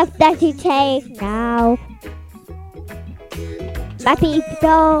single step that you take now. My people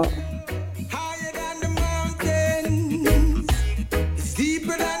don't.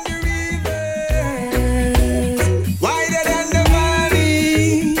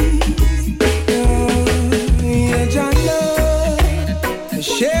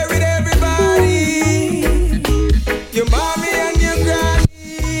 Share with everybody, your mommy and your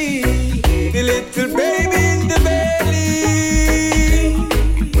granny, the little baby in the belly.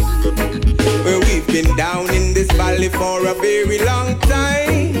 been down in this valley for a very long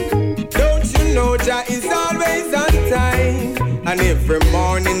time. Don't you know Jah is always on time, and every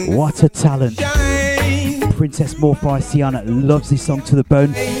morning. What a talent. Princess Morphy Sienna loves this song to the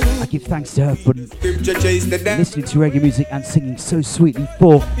bone. I give thanks to her for listening to reggae music and singing so sweetly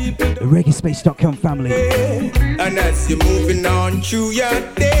for the reggaespace.com family. And as you're moving on through your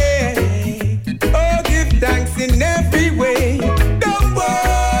day, oh, give thanks in every way. Don't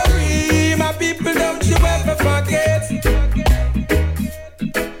worry, my people, don't you ever forget.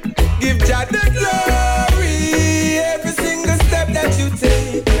 Give Jah the glory every single step that you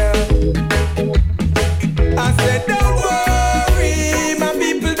take now. I said, don't worry, my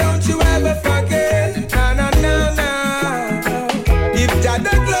people, don't you ever forget. Na na na na. Give Jah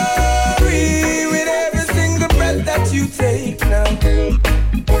the glory with every single breath that you take now.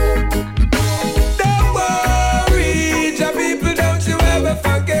 Don't worry, Jah people, don't you ever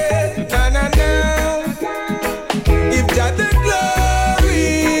forget. Na na na. Give Jah the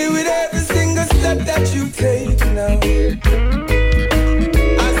glory with every single step that you take now.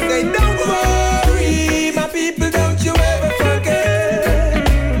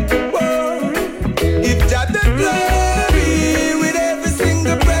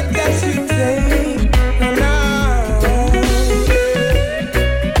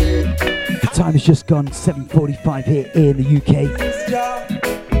 Time has just gone 7:45 here in the UK.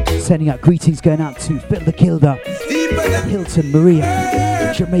 Sending out greetings going out to Phil the Kilder, Hilton Maria,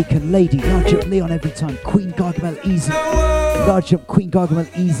 the Jamaican lady, large up Leon every time, Queen Gargamel Easy, large up Queen Gargamel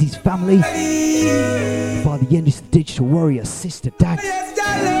Easy's family, Father Yendis the Digital Warrior, Sister Dags.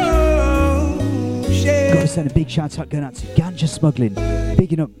 Gotta send a big shout out going out to Ganja Smuggling,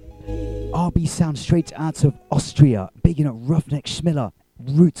 bigging up RB Sound straight out of Austria, bigging up Roughneck Schmiller,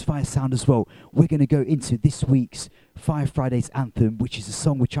 Roots Fire Sound as well. We're going to go into this week's Fire Fridays anthem, which is a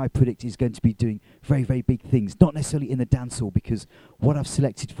song which I predict is going to be doing very, very big things. Not necessarily in the dancehall, because what I've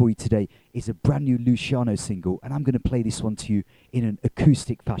selected for you today is a brand new Luciano single, and I'm going to play this one to you in an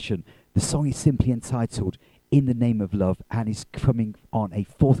acoustic fashion. The song is simply entitled In the Name of Love and is coming on a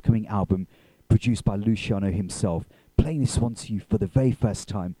forthcoming album produced by Luciano himself. Playing this one to you for the very first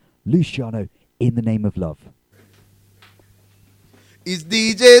time, Luciano, In the Name of Love. It's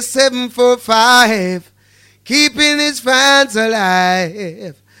DJ 745, keeping his fans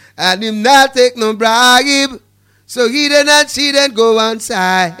alive, and him not take no bribe, so he did not cheat and go on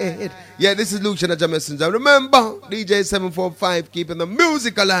side. Yeah, this is Luciano Messenger. Remember, DJ 745, keeping the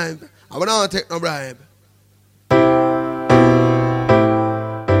music alive. I will not take no bribe.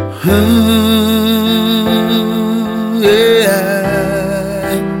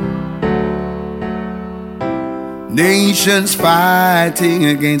 Nations fighting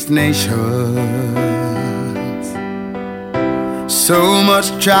against nations, so much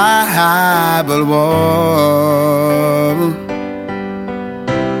tribal war.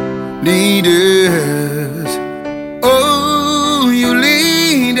 Leaders, oh you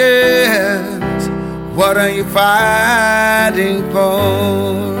leaders, what are you fighting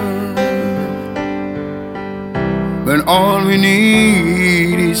for? When all we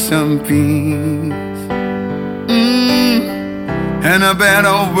need is some peace, and a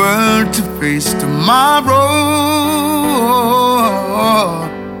better world to face tomorrow.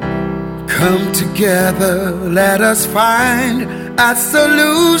 Come together, let us find a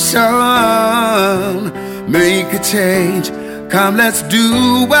solution. Make a change, come let's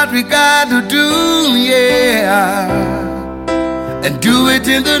do what we gotta do, yeah. And do it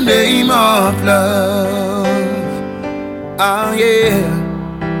in the name of love, oh yeah.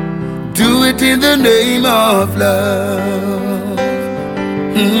 Do it in the name of love.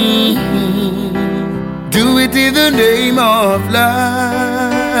 Do it in the name of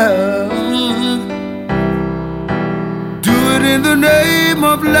love. Do it in the name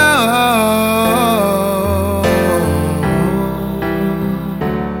of love.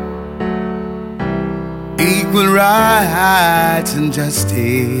 Equal rights and justice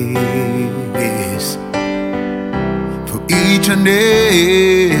for each and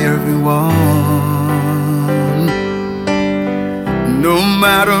everyone. No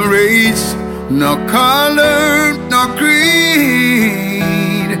matter race, no color, no creed.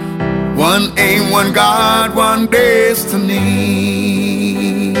 One aim, one God, one destiny.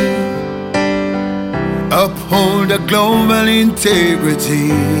 Uphold the global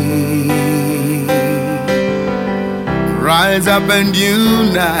integrity. Rise up and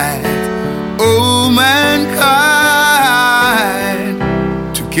unite, oh mankind.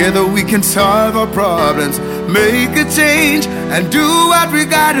 Together we can solve our problems, make a change, and do what we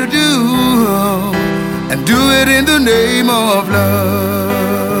gotta do, and do it in the name of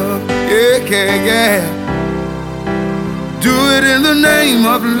love. Yeah, okay, yeah. Do it in the name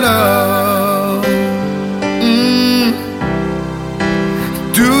of love.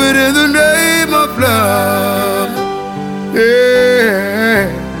 Do it in the name of love. Yeah.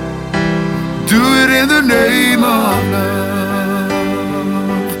 Do it in the name of love.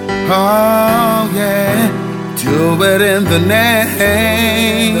 Oh, yeah. Do it in the name.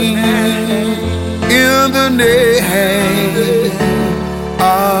 In the name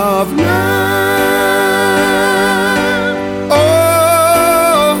of love.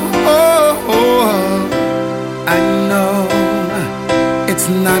 I know it's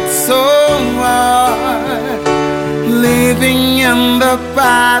not so hard living in the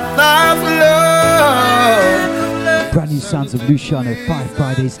path of love. Brand new sounds of Luciano, 5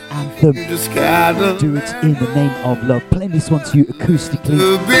 Fridays anthem. Do it in the name of love. Playing this one to you acoustically.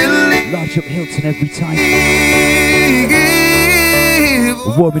 Large up Hilton every time.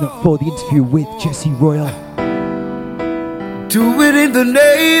 Warming up for the interview with Jesse Royal. Do it in the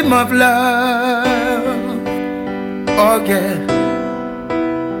name of love. Oh yeah.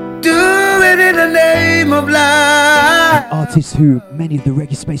 Do it in the name of love. Artists who many of the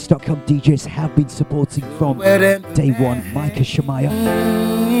ReggaeSpace.com DJs have been supporting from day one. Micah, Shemaiah.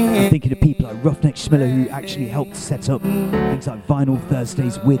 I'm thinking of people like Roughneck Schmiller who actually helped set up things like Vinyl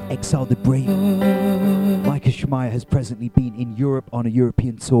Thursdays with Exile the Brave. Micah Shemaiah has presently been in Europe on a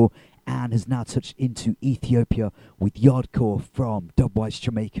European tour and has now touched into Ethiopia with Yardcore from Dubwise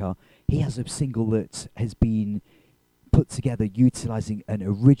Jamaica. He has a single that has been put together utilising an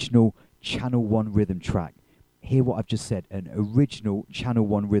original Channel 1 rhythm track. Hear what I've just said, an original Channel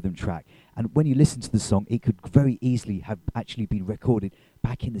 1 rhythm track. And when you listen to the song, it could very easily have actually been recorded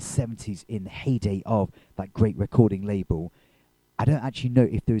back in the 70s in the heyday of that great recording label. I don't actually know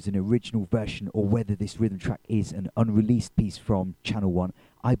if there is an original version or whether this rhythm track is an unreleased piece from Channel 1.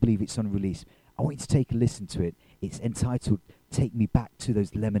 I believe it's unreleased. I want you to take a listen to it. It's entitled Take Me Back to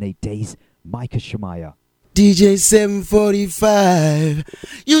Those Lemonade Days, Micah Shemaiah. DJ 745,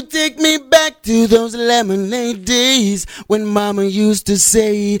 you take me back to those lemonade days when mama used to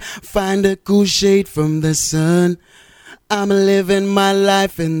say, find a cool shade from the sun. I'm living my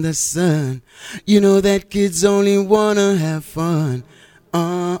life in the sun. You know that kids only wanna have fun.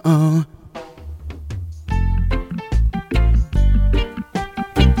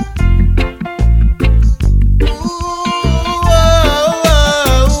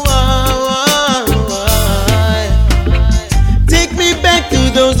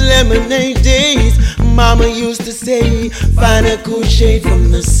 Lemonade days, mama used to say, find a cool shade from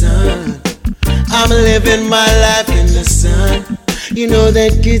the sun. I'm living my life in the sun. You know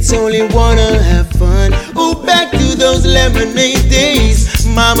that kids only wanna have fun. Oh, back to those lemonade days,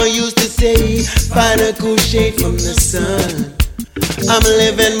 mama used to say, find a cool shade from the sun. I'm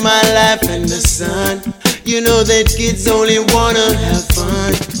living my life in the sun. You know that kids only wanna have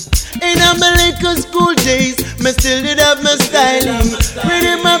fun. In Jamaica school days, me still did have my styling.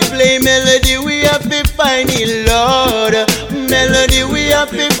 Riddim and play melody, we have to find it, Lord. Melody, we have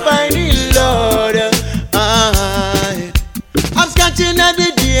to find it, Lord. I'm scratching at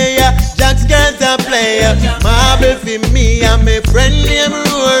the day, Jack's can't play. Marble for me and my friend named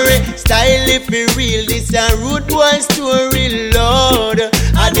Rory. Style if it real, this a rude boy story, Lord.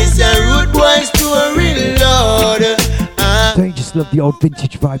 This a rude boy story, Lord. Don't you just love the old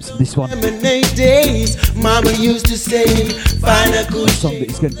vintage vibes of this one? Days, mama used to say, find a cool song that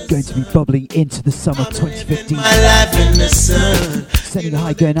is going to be bubbling into the summer 2015. My life in the sun. Sending a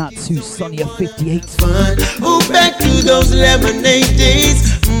high going out to Sonia 58. Oh, back to those lemonade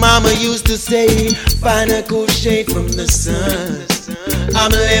days, mama used to say, find a cool shade from the sun.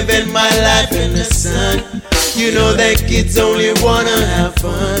 I'm living my life in the sun. You know that kids only wanna have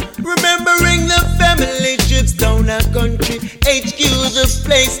fun. Remembering the family trips down a country. HQ the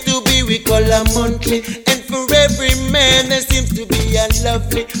place to be, we call a monthly. And for every man there seems to be a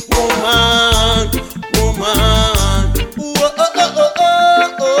lovely woman. Whoa, oh, oh, oh,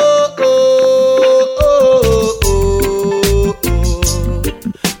 oh, oh, oh,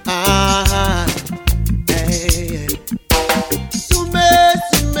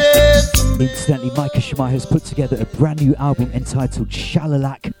 Incidentally, Micah Shemaiah has put together a brand new album entitled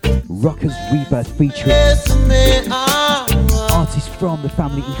Shalalak, Rockers Rebirth, featuring artists from the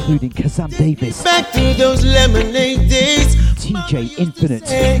family including Kazam Davis, back to those lemonade days, TJ Infinite,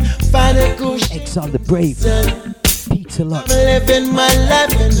 Exile the Brave, Peter Luck. I'm living my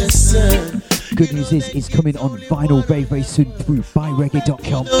life in the sun. Good news is it's coming on vinyl very, very soon through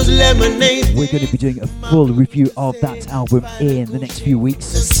buyreggae.com. We're going to be doing a full review of that album in the next few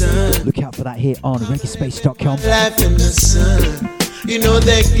weeks. Look out for that here on reggaespace.com. Life in the sun. You know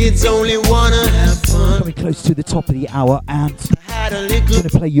that kids only wanna have fun. Coming close to the top of the hour, and I'm going to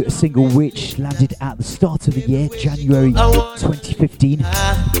play you a single which landed at the start of the year, January 2015.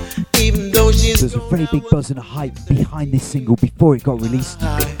 Even though There's a very big buzz and a hype behind this single before it got released.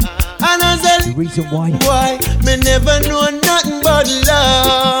 The reason why? Me never know nothing but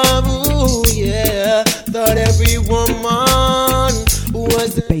love. Ooh, yeah. Thought every woman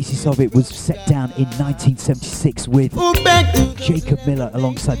was the basis of it was set down in 1976 with Jacob Miller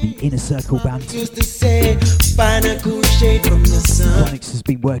alongside the Inner Circle Band. Used to say, find a cool shade from the sun. Chronix has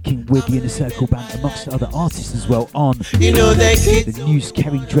been working with the Inner Circle Band amongst other artists as well on the News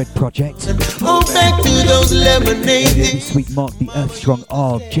Carrying Dread project. Oh, back to those lemonade. This week marked the Earth Strong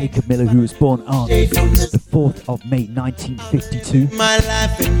of Jacob Miller, who was born on the 4th of May 1952. My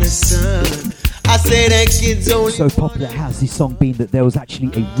life in the sun. I say that kids only. So popular has this song been that there was actually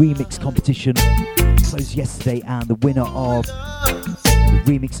a remix competition closed yesterday, and the winner of the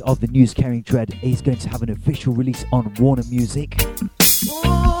remix of the News Carrying Dread is going to have an official release on Warner Music.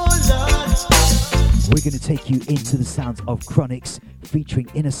 We're going to take you into the sounds of Chronix featuring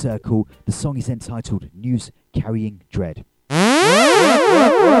Inner Circle. The song is entitled News Carrying Dread.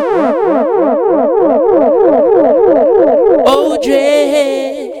 Oh,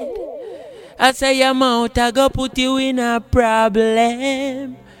 Dread, I say your mouth, I go put you in a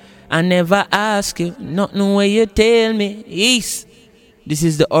problem. I never ask you, nothing where you tell me. Yes, this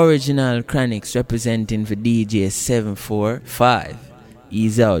is the original Chronix representing for DJ 745.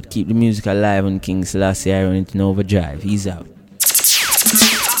 He's out. Keep the music alive on King Selassie Iron in overdrive. He's out.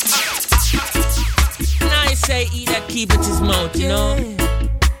 I say he that keep it his mouth, you know.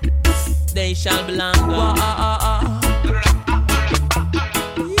 They shall belong.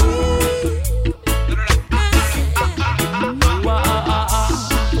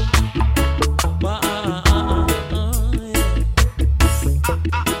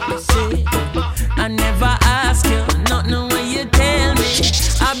 I never ask you, nothing when you tell me.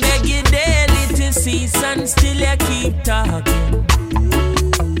 I beg you daily to cease and still you keep talking.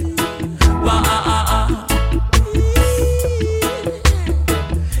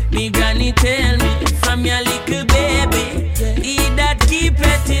 Me granny tell me from your little baby, he that keep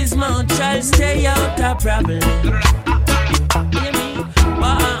it his mouth shall stay out of problem. Hear me?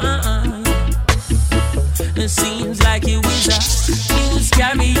 It seems like you is a news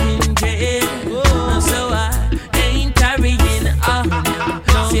carrying dread, so I ain't carrying on.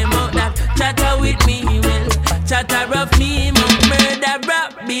 Say mouth that chatter with me will chatter of me, murder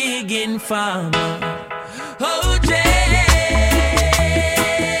rap big informer. Oh, Jay.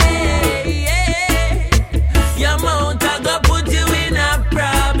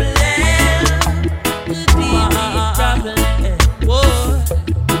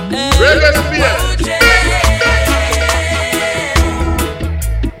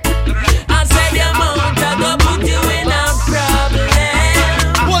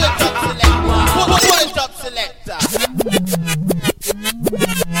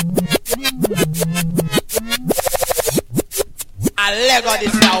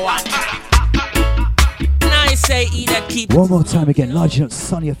 One more time again, large up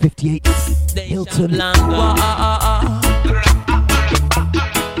Sonia 58, Hilton.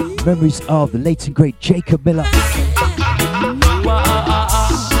 Memories of the late and great Jacob Miller.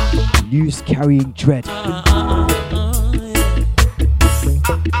 News Carrying Dread.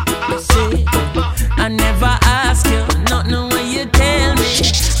 I never ask you, nothing when you tell me.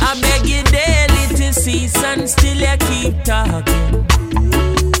 I beg you daily to cease and still you keep talking.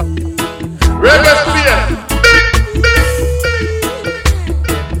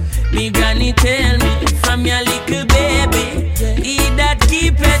 Me granny tell me from your little baby, he that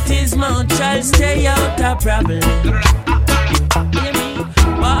keep it his mouth shall stay out of problem. Hear me?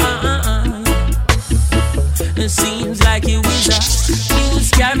 It seems like you is a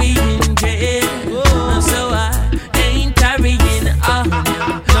news carrying dread, so I ain't carrying on.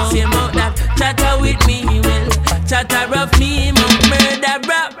 Say mouth that chatter with me will chatter of me, murder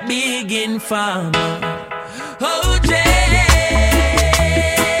rap big informer. Oh, Jay.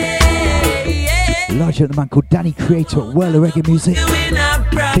 Larger than the man called Danny Creator at World of Reggae Music.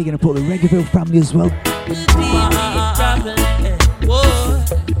 Bigging up all the Reggaeville family as well.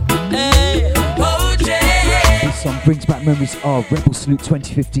 This song brings back memories of Rebel Salute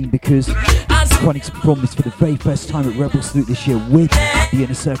 2015 because Chronix performed this for the very first time at Rebel Salute this year with the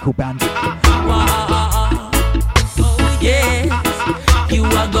Inner Circle Band. You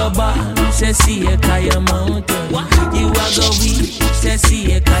a go ball, say see a kaya mountain. You a go weak, say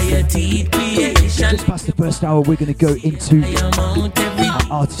see a kaya teeth creation. Just past the first hour, we're going to go into our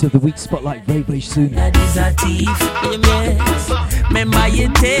Artist of the Week Spotlight very, very soon. That is a thief, yes. Remember you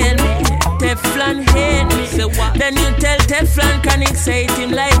tell me, Teflon hate me. So what? Then you tell Teflon can excite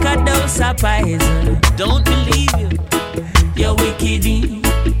him like a dose of poison. Don't believe you, you're wicked.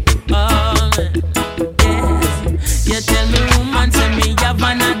 Oh man, yes. You tell me woman, say me have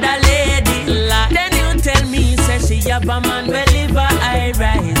another lady. Then you tell me, say she have a man, well live a high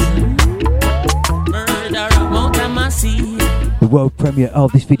rise. Murder Mount Amasi. The world premiere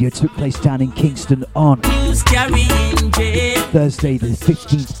of this video took place down in Kingston on Thursday the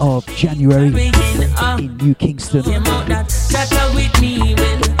 15th of January in New Kingston. Chatter with me,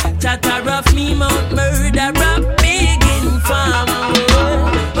 well, chatter of me, Mount Murder, rap big in farm.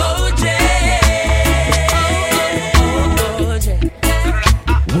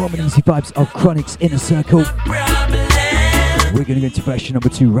 Warm and easy vibes of Chronic's Inner Circle. We're going to go into version number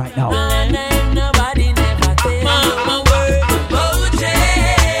 2 right now.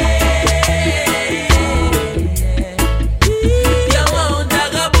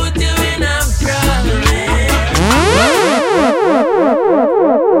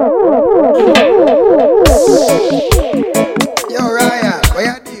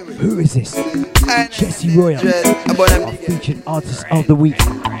 Who is this? Jesse Royal, our featured artist of the week.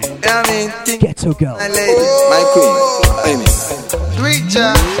 Ghetto Girl. My queen.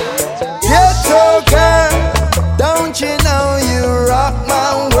 Ghetto Girl, don't you know you rock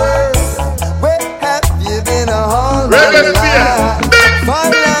my world? Where have you been all my life?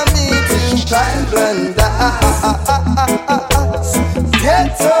 Follow me to Cleveland.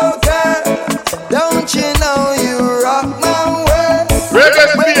 Ghetto Girl, don't you know you rock my world?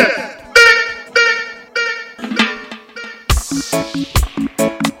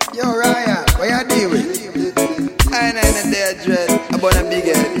 Yo, Ryan, what you deal with? I ain't in a dead dread, about a big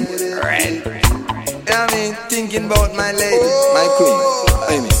head. Right. I mean, thinking about my lady, my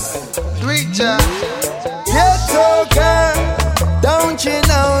queen. Preacher, Ghetto Girl, don't you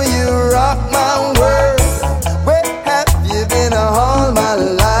know you rock my world? Where have you been all my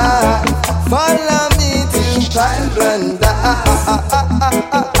life? Follow me to Cleveland.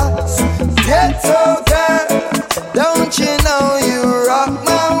 Ghetto Girl, don't you know you rock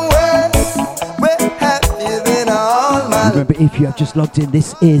my world? Where have you been all my life? Remember, if you have just logged in,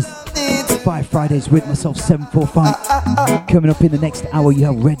 this is 5 Fridays with myself, 745. Coming up in the next hour, you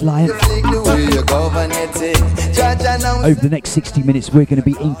have Red Lion. Over the next 60 minutes, we're going to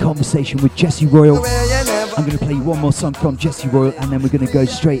be in conversation with Jesse Royal. I'm going to play you one more song from Jesse Royal, and then we're going to go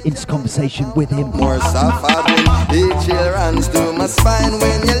straight into conversation with him. More it chill runs through my spine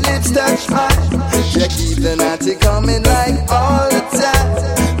when your lips touch mine. You keep the naughty coming like all the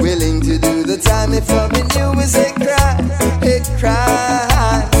time. Willing to do the time if loving you is a crime. A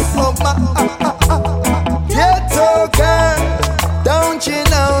crime. Oh my, Ghetto Girl, don't you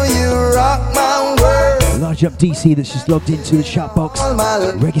know you rock my world? Large up DC that's just logged into the chat box.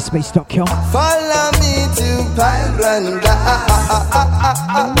 Reggaespace.com. Follow me to Pipeline.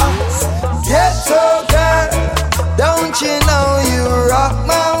 Ghetto Girl, don't you know you rock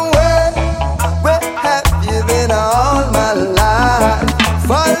my world? Where have you been all my life?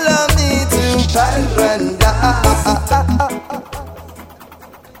 Follow me to Pipeline.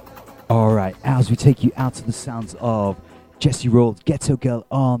 Alright, as we take you out to the sounds of Jesse Royal, Ghetto Girl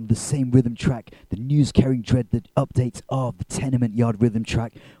on the same rhythm track, the news carrying dread, the updates of the Tenement Yard rhythm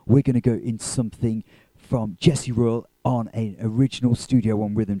track, we're going to go into something from Jesse Royal on an original Studio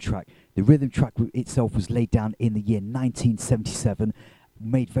One rhythm track. The rhythm track itself was laid down in the year 1977,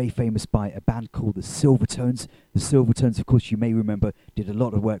 made very famous by a band called the Silvertones. The Silvertones, of course, you may remember, did a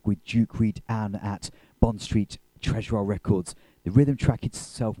lot of work with Duke Reid and at Bond Street Treasurer Records. The rhythm track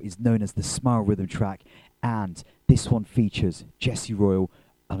itself is known as the Smile rhythm track, and this one features Jesse Royal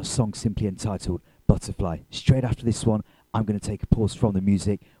on a song simply entitled Butterfly. Straight after this one, I'm going to take a pause from the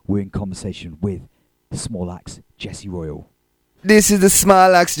music. We're in conversation with the Small Axe, Jesse Royal. This is the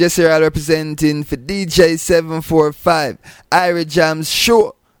Small Axe Jesse Royal representing for DJ 745. Ira Jams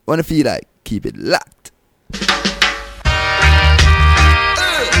Show. Wanna feel like? Keep it locked.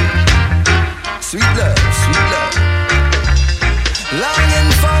 Sweet love, sweet love.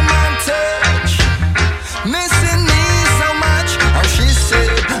 Longing for my touch, missing me so much. How she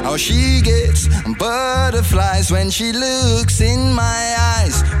said, how she gets butterflies when she looks in my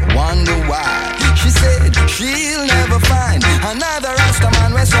eyes. Wonder why. She said she'll never find another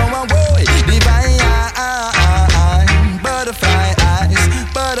Rastaman where someone boy divine. Butterfly eyes,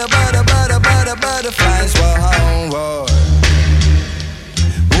 butterflies. Whoa, whoa.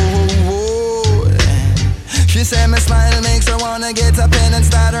 She say my smile makes her wanna get a pen and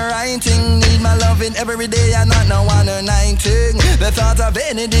start writing. Need my loving every day and not no one or nighting. The thought of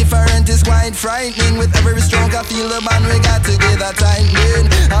any different is quite frightening. With every stroke I feel the bond we got together tightening.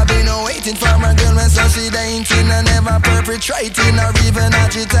 I've been waiting for my girl when so she dating and never perpetrating or even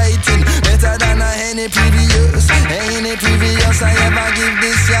agitating. Better than any previous I ever give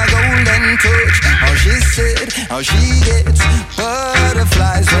this your golden touch. How she said, how she gets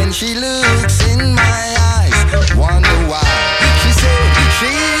butterflies when she looks in my eyes. Wonder why. She said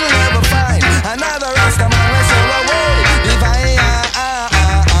she'll never find another Rasta man with so away. Divine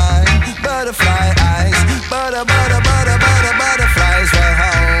butterfly eyes, butterflies for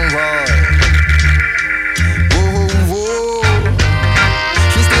home boy. Whoa.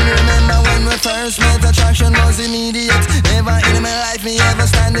 She still remember when we first met. Attraction was immediate. Never in my life me ever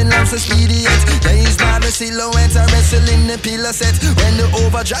stand in love so speedy yet. Days by the silhouette, I wrestle in the pillar set. When the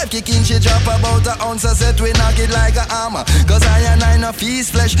overdrive kick in, she drop about an ounce a set. We knock it like a hammer. Cause I and I no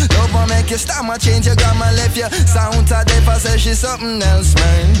feast flesh. Love will make you stammer, change your grammar, left you sound to deaf. I say she's something else,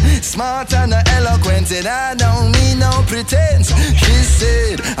 man. Smart and eloquent, and I don't mean no pretense. She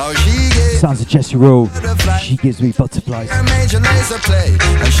said, how she gets. Sounds of Jessie Rowe. She gives me butterflies. Major laser play.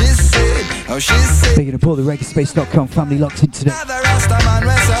 And she said, how she said. Speaking of all the reggaespace.com family locked in today.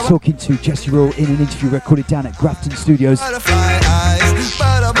 Talking to Jessie Rowe in an interview recorded down at Grafton Studios. Our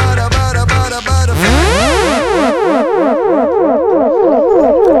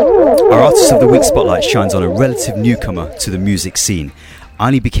Artist of the Week spotlight shines on a relative newcomer to the music scene. I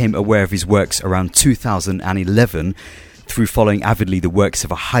only became aware of his works around 2011 through following avidly the works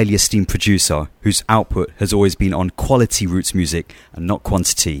of a highly esteemed producer whose output has always been on quality roots music and not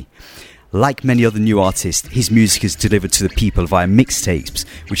quantity. Like many other new artists, his music is delivered to the people via mixtapes,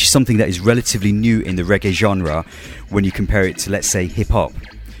 which is something that is relatively new in the reggae genre when you compare it to, let's say, hip-hop.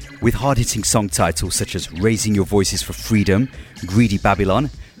 With hard-hitting song titles such as Raising Your Voices for Freedom, Greedy Babylon,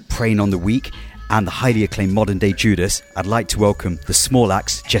 Preying on the Weak, and the highly acclaimed modern-day Judas, I'd like to welcome the small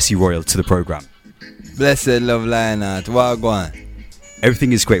axe Jessie Royal to the programme. Blessed love Lionheart, Wagwan.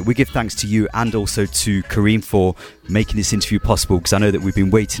 Everything is great. We give thanks to you and also to Kareem for making this interview possible, because I know that we've been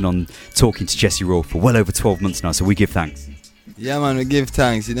waiting on talking to Jessie Rowe for well over 12 months now, so we give thanks. Yeah, man, we give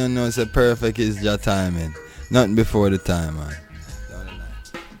thanks. You don't know it's a perfect is your timing. Nothing before the time, man.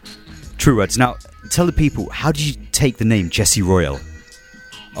 True words. Now, tell the people, how did you take the name Jessie Royal?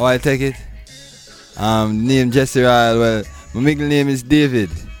 Oh, I take it? Name Jessie Royal, well, my middle name is David.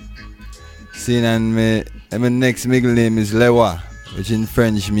 See, and my next middle name is Lewa, which in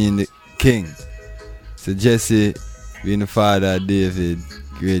French means the king. So Jesse being the father of David,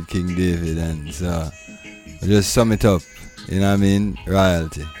 great King David, and so I just sum it up, you know what I mean?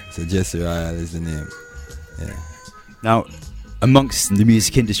 Royalty. So Jesse Royal is the name. Yeah. Now, amongst the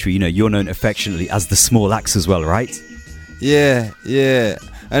music industry, you know, you're known affectionately as the small axe as well, right? Yeah.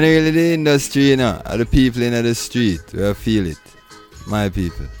 And really the industry, you know, are the people in the street where I feel it. My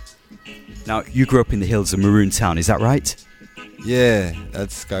people. Now, you grew up in the hills of Maroon Town, is that right? Yeah,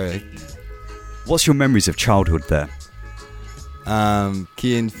 that's correct. What's your memories of childhood there?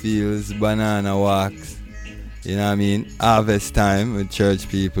 Cane fields, banana walks, you know what I mean? Harvest time with church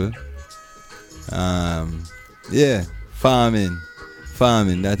people. Yeah, farming.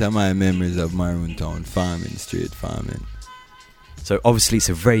 That are my memories of Maroon Town. Farming, straight farming. So obviously it's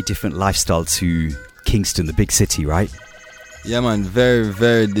a very different lifestyle to Kingston, the big city, right? Yeah, man, very,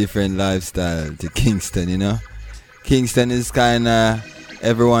 very different lifestyle to Kingston, you know? Kingston is kind of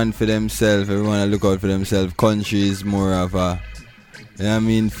everyone for themselves, everyone look out for themselves. Country is more of a, you know what I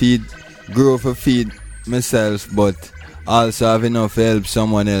mean, grow for feed myself, but also have enough to help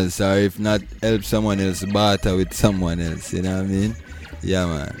someone else, or if not help someone else, barter with someone else, you know what I mean? Yeah,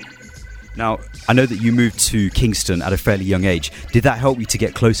 man. Now, I know that you moved to Kingston at a fairly young age. Did that help you to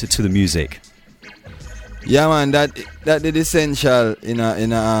get closer to the music? Yeah, man, that did essential in a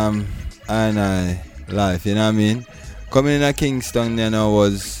life, you know what I mean? Coming in a Kingston, you know,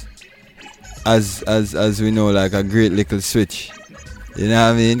 was as we know, like a great little switch. You know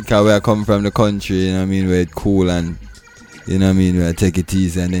what I mean? Because we come from the country, you know what I mean, where it's cool and, you know what I mean, where I take it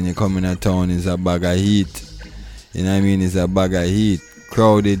easy, and then you come in a town, it's a bag of heat. You know what I mean? It's a bag of heat.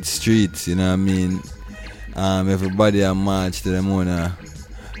 Crowded streets, you know what I mean? Everybody a march to them own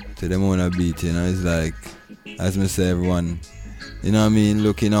beat, you know? It's like, as I say, everyone, you know what I mean,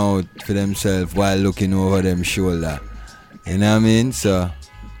 looking out for themselves while looking over them shoulder. You know what I mean? So,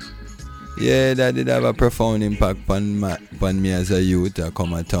 yeah, that did have a profound impact on me as a youth. I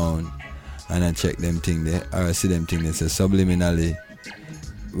come to town and I check them things there, or I see them things there. So subliminally,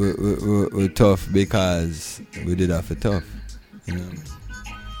 we're tough because we did have for tough, you know.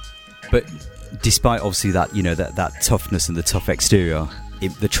 But despite obviously that, you know, that toughness and the tough exterior,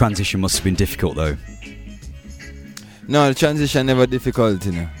 the transition must have been difficult though. No, the transition never difficult,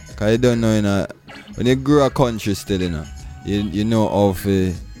 you know. Cause you don't know, you know, when you grow a country still, you know, you know how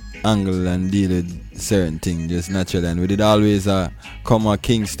to angle and deal with certain things just naturally. And we did always come to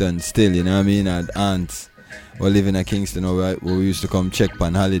Kingston still, you know what I mean? Had aunts who live in Kingston where we used to come check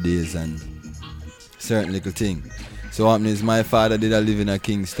on holidays and certain little thing. So what happened is my father did live in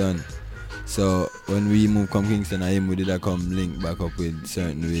Kingston. So when we moved from Kingston and him, we did come link back up with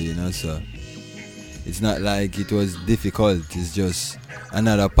certain way, you know. So it's not like it was difficult. It's just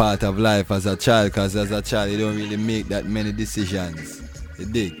another part of life as a child. Because as a child, you don't really make that many decisions. You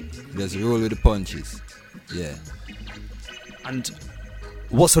dig? You just roll with the punches. Yeah. And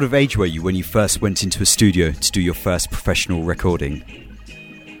what sort of age were you when you first went into a studio to do your first professional recording?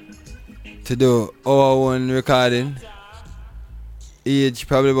 To do our own recording, age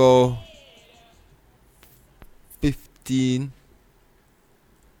probably about 15.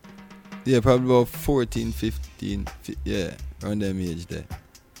 Yeah, probably about 14, 15, yeah, around them age there.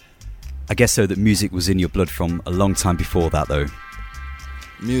 I guess so that music was in your blood from a long time before that though.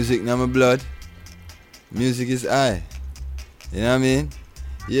 Music in my blood. Music is I. You know what I mean?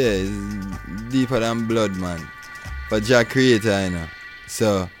 Yeah, it's deeper than blood, man. But Jah creator, you know.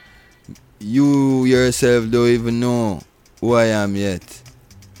 So you yourself don't even know who I am yet.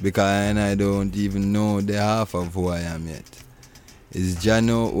 Because I don't even know the half of who I am yet. It's Jah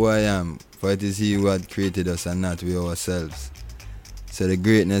know who I am, for it is He who had created us and not we ourselves. So the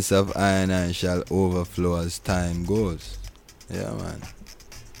greatness of I and I shall overflow as time goes. Yeah, man.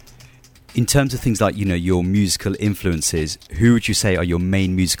 In terms of things like, you know, your musical influences, who would you say are your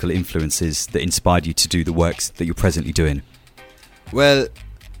main musical influences that inspired you to do the works that you're presently doing? Well,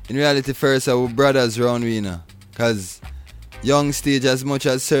 in reality, first our brothers round me, you know, because young stage, as much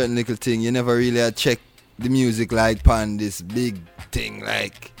as certain little thing, you never really check the music like pan this big thing,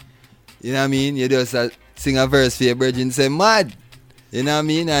 like, you know what I mean? You just sing a verse for your brethren and say mad, you know what I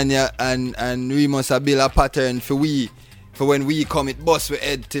mean? And we must build a pattern for when we come it bust with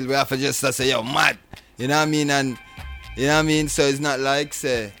head till we have to just say yo mad, you know what I mean? And you know what I mean? So it's not like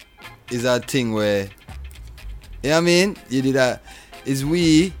say it's a thing where, you know what I mean? You did that. It's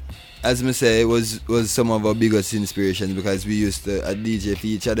we, as me say, was some of our biggest inspirations, because we used to a DJ for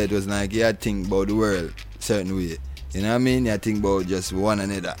each other. It was like you had to think about the world certain way, you know what I mean? You think about just one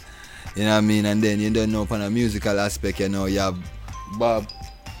another, you know what I mean? And then you don't know from a musical aspect, you know, you have Bob,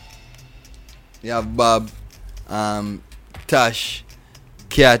 Tash,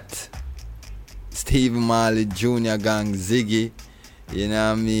 Cat, Steve Marley, Junior Gang, Ziggy, you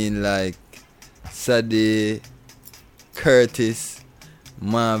know what I mean? Like Sade, Curtis,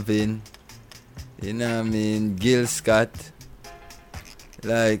 Marvin, you know what I mean? Gil Scott,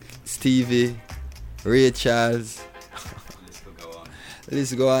 like Stevie, Ray Charles,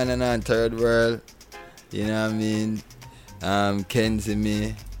 let's go on and on, Third World, you know what I mean? Kenzie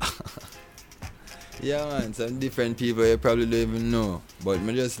Me. Yeah, man, some different people you probably don't even know, but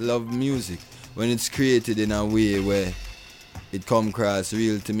I just love music when it's created in a way where it come across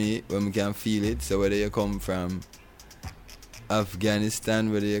real to me, when we can feel it. So whether you come from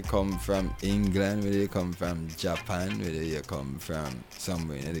Afghanistan, whether you come from England, whether you come from Japan, whether you come from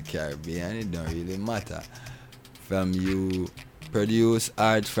somewhere in the Caribbean, it don't really matter. From you produce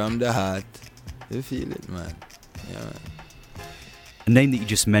art from the heart, you feel it, man. Yeah, man. A name that you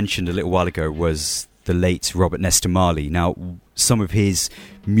just mentioned a little while ago was the late Robert Nesta Marley. Now, some of his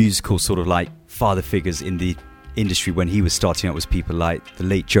musical sort of like father figures in the industry when he was starting out was people like the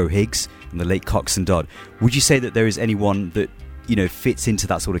late Joe Higgs and the late Cox and Dodd. Would you say that there is anyone that, you know, fits into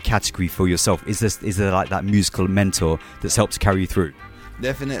that sort of category for yourself? Is there like that musical mentor that's helped to carry you through?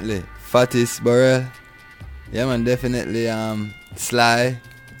 Definitely. Fatis Burrell. Yeah, man, definitely. Sly.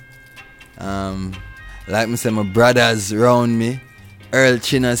 Like me say, my brothers around me. Earl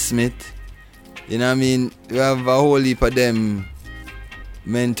China Smith. You know what I mean? We have a whole heap of them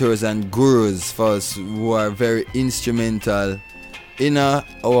mentors and gurus for us who are very instrumental in our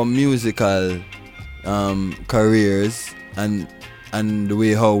musical careers and the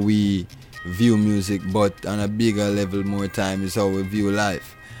way how we view music, but on a bigger level more time is how we view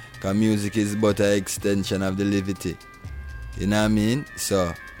life. Because music is but an extension of the livity. You know what I mean?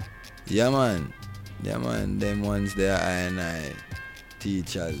 So, yeah man, them ones there I and I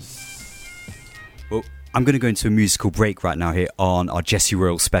teachers. Well, I'm going to go into a musical break right now here on our Jesse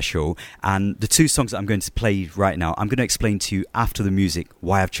Royal special, and the two songs that I'm going to play right now, I'm going to explain to you after the music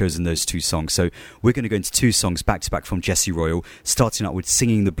why I've chosen those two songs. So we're going to go into two songs back to back from Jesse Royal, starting out with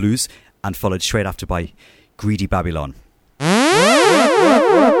Singing the Blues and followed straight after by Greedy Babylon.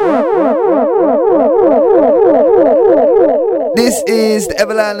 This is the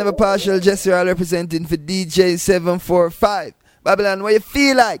Everland Never Partial Jesse Royal representing for DJ 745. Babylon, what you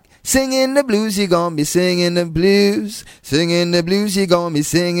feel like? Singing the blues, you gonna be singing the blues. Singing the blues, you gonna be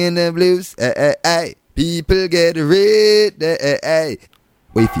singing the blues. Hey, hey, hey. People get rid. Hey, hey, hey.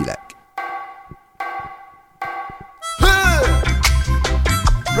 What you feel like?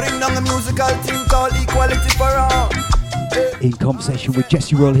 Bring down a musical thing called Equality for All. In conversation with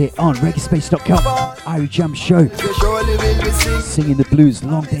Jesse Royal here on ReggaeSpace.com. Irie Jam Show. Singing the blues,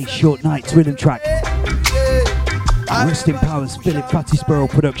 long days, short nights, rhythm track. Rest in Powers, Philip Fattisborough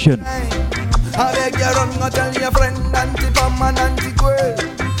production. I beg you run, go tell your friend, anti-pam and anti-quail.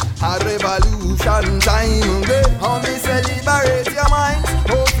 A revolution time, how me celebrate your minds.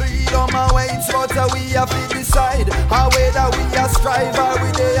 Oh, freedom awaits, but we have to decide. How whether we are strive or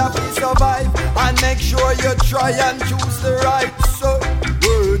we they have to survive. And make sure you try and choose the right. So,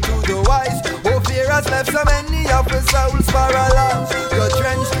 word to the wise. Oh, fear has left so many of the souls paralyzed. You're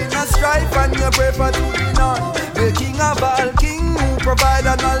drenched in a strife and you prefer to deny. The king of all king who provide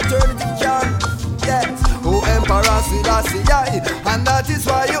an alternative chance. Yes, oh Emperor Selassie, and that is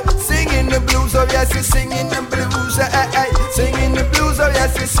why you sing in the blues. Oh yes, you sing in the blues. Sing in the blues. Oh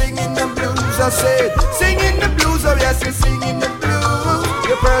yes, you sing in the blues. I said, sing in the blues. Oh yes, you sing in the blues.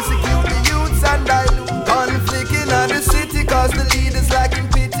 You persecute the youths and dilute conflict in the city, cause the leaders lacking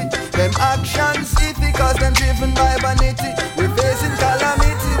pity. Them actions iffy, cause them driven by vanity. We're facing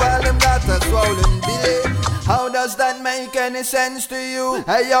calamity while them got a swollen belly. How does that make any sense to you?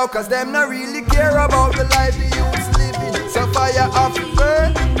 Hey yo, cause them not really care about the life the youths living. So fire off the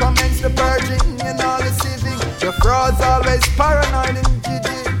burn, commence the purging and all the sieving. The frauds always paranoid and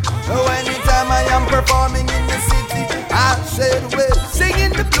jitty. Oh, anytime I am performing in the city, I said, well,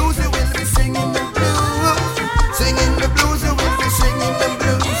 singing the blues, you will be singing the blues. Singing the blues, you will be singing the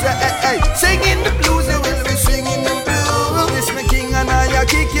blues. Hey, singing the blues, you will be singing the blues. This my king and I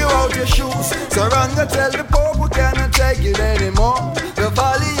kick you out your shoes. So run go tell the Pope who cannot take it anymore. The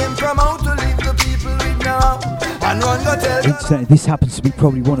volume from out to leave the people with now. And run go tell Incidentally, this happens to be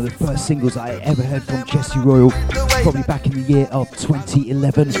probably one of the first singles I ever heard from Jesse Royal, probably back in the year of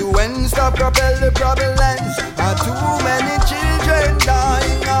 2011. You when stop propel the problems. Are too many children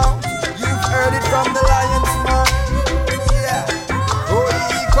dying out. You've heard it from the lion's mouth. Yeah. Oh,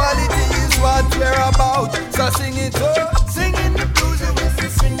 equality is what we're about. So sing it up. Singing the blues, you will be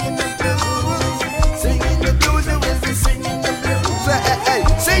singing the blues. Singing the blues, you will be singing the blues. Hey,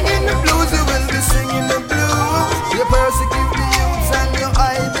 singing the blues, you will be singing the blues. You persecute the youths and you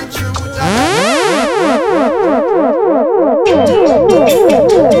hide the truth.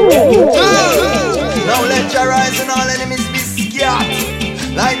 Now let your eyes and all enemies be scared.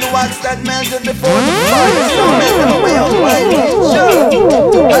 Like the wax that melted before the fire. So melt away on my nature.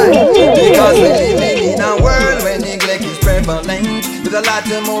 Because we live in a world where neglect is prevalent. With a lot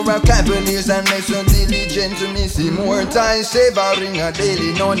of more vocabularies and less so diligent to miss more time savoring a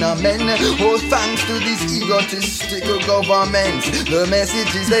daily non-amen. Oh, thanks to this egotistical government, the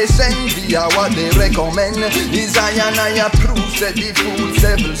messages they send via what they recommend is I approve, said the fool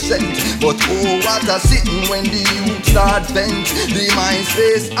several cent. But oh, what a sitting when the youth start vent. The mind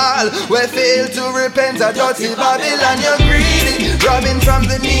space all we fail to repent. A dirty Babylon, you're greedy, robbing from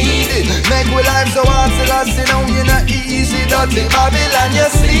the needy. Make we life so hard, so lost, you know you're not easy. Dirty Babylon,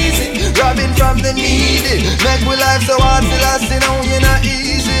 you're sleazy, robbing from the needy. Make we life so hard, so lost, you know you're not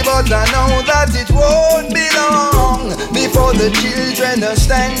easy. But I know that it won't be long before the children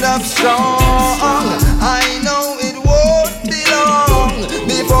stand up strong. I know it won't be long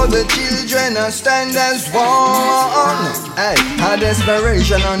before the children stand as one. Hey, a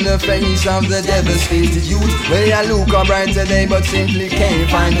desperation on the face of the devastated youth. Where I look up bright today but simply can't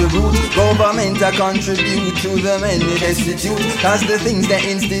find the root. Government a contribute to the many destitute, cause the things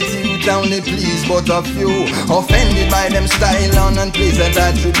they institute only please but a few. Offended by them style on unpleasant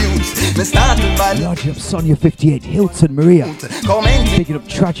attributes. Me started by Large up Sonia 58, Hilton Maria. Picking up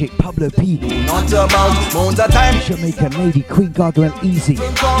Tragic, Pablo P. Not about amount of time. Jamaica Lady, Queen Gargoyle Easy.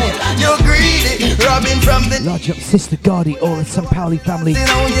 You're greedy, robbing from the Large up Sister Gardy, all the San Pauli family. You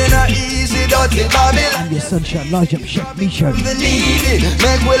know you're not easy, dirty Babylon. And your sunshine, large up Chef Misha. The needy,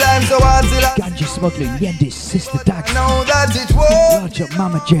 make we life so hard till DJ Smuggler, Yendis, Sister Dags, know that it was Large Up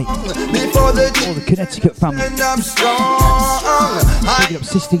Mama J, before the all the Connecticut family. end up strong. Big up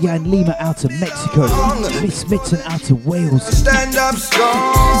Sister Yan Lima out of Mexico, Miss Mitten out of Wales, Stand up strong.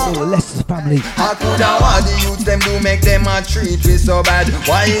 all the Leicester family. I coulda what the youth them do make them a treat me so bad.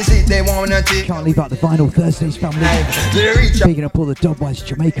 Why is it they wanna take? Can't leave out the Vinyl Thursdays family. Bigging up all the Dubwise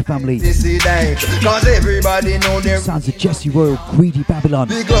Jamaica family. This is that, cause everybody know them. Sounds of Jesse Royal, Greedy Babylon.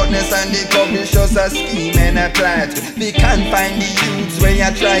 The gluttonous and the publish just a scheme and a plot. They can't find the youths when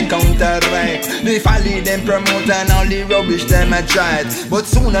you try counteract. They follow them promote and all the rubbish them a try. But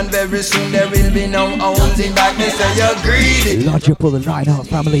soon and very soon there will be no holding back. Me say you're greedy. Large up all the Lionheart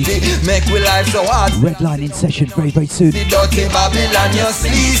family. Make we life so hard. Red Line in session very, very soon. The dirty Babylon, you're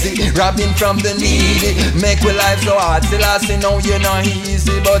sleazy. Robbing from the needy. Make we life so hard. Still I say no, you're not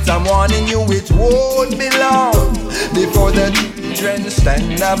easy. But I'm warning you, it won't be long before the children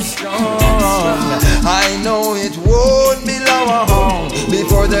stand up strong. I know it won't be long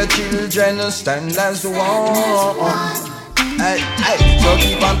before the children stand up strong. So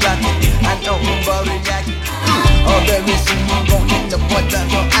keep on planting and don't overreact. Oh, very soon you're going in the water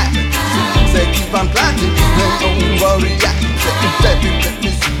to act. Say keep on planting and don't overreact.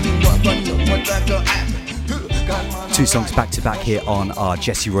 Very soon you're going in the water to act. Two songs back to back here on our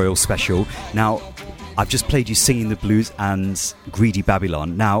Jesse Royal special. Now, I've just played you Singing the Blues and Greedy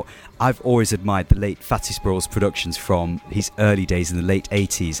Babylon. Now, I've always admired the late Fatty Sproul's productions from his early days in the late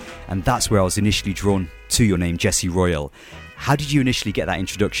 80s, and that's where I was initially drawn to your name, Jesse Royal. How did you initially get that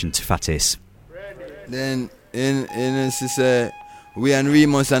introduction to Fatis? Then, we and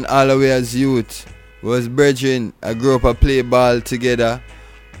Remus and all the way as youth was brethren. I grew up and play ball together.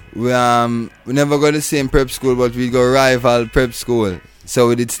 We never go to the same prep school, but we go rival prep school, so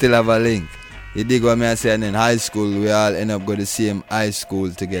we did still have a link. You dig what I say? And in high school, we all end up go to the same high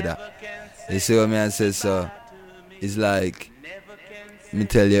school together. You see what I say? So it's like me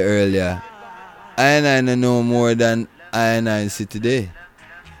tell you earlier, I know more than I see today,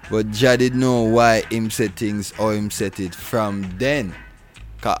 but Jah did know why him said things or him said it from then.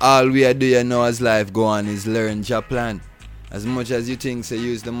 Cause all we are doing now as life go on is learn Jah plan. As much as you think say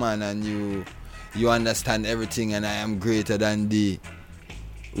you's the man and you understand everything and I am greater than thee,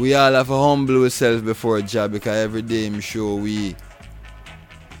 we all have to humble ourselves before Jah, because every day him show we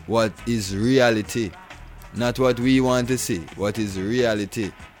what is reality. Not what we want to see, what is reality.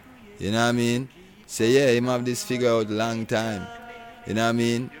 You know what I mean? Say yeah, him have this figure out long time. You know what I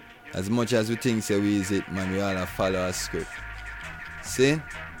mean? As much as we think say we is it, man, we all have to follow our script. See?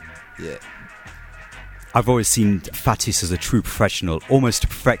 Yeah. I've always seen Fatis as a true professional, almost a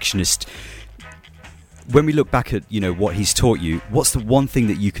perfectionist. When we look back at, what he's taught you, what's the one thing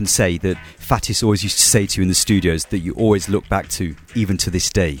that you can say that Fatis always used to say to you in the studios that you always look back to, even to this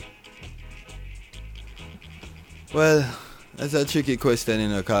day? Well, that's a tricky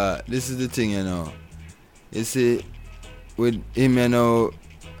question, because this is the thing, You see, with him,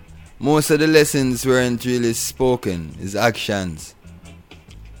 most of the lessons weren't really spoken, his actions.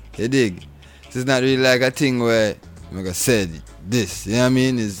 You dig? It's not really like a thing where, like I said, this, you know what I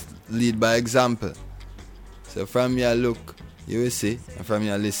mean? It's lead by example. So from your look, you will see, and from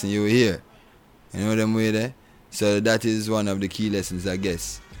your listen, you will hear. You know them way there? So that is one of the key lessons, I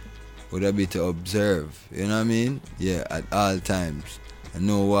guess. Would be to observe, you know what I mean? Yeah, at all times. And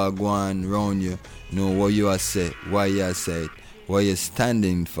know what go on around you, know what you are say, why you are say it, what you're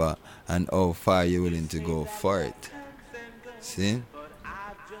standing for, and how far you're willing to go for it. See?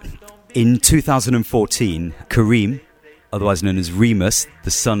 In 2014, Kareem, otherwise known as Remus,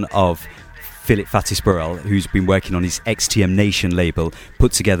 the son of Philip Fatis Burrell, who's been working on his XTM Nation label,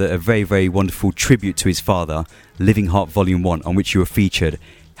 put together a very, very wonderful tribute to his father, Living Heart Volume 1, on which you were featured.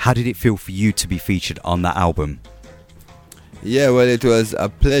 How did it feel for you to be featured on that album? Yeah, well, it was a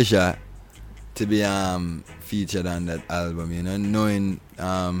pleasure to be featured on that album, knowing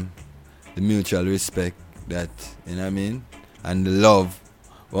the mutual respect that, you know what I mean, and the love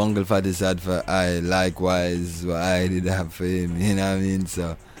Uncle Fatis had for I, likewise what I did have for him, you know what I mean?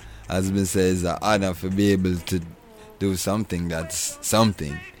 So, as me say, it's an honor to be able to do something that's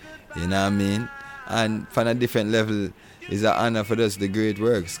something, you know what I mean? And from a different level, it's an honor for us, the great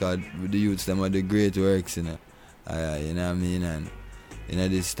works, because the youths, them are the great works, you know what I mean? And,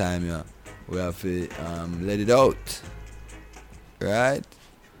 this time, we have to let it out, right?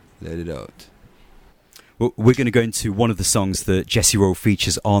 Let it out. Well, we're going to go into one of the songs that Jesse Royal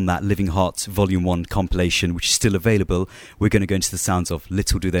features on that Living Heart Volume 1 compilation, which is still available. We're going to go into the sounds of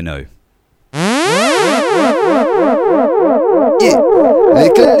Little Do They Know. Yeah,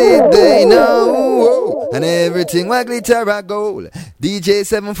 little did they know and everything what glitter a gold. DJ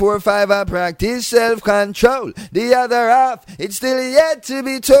 745 I practice self-control. The other half, it's still yet to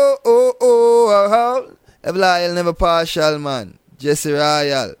be told. Ever loyal, never partial, man. Jesse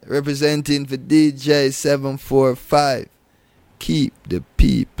Royal, representing for DJ 745. Keep the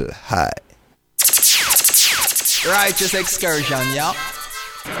people high. Righteous excursion, yeah.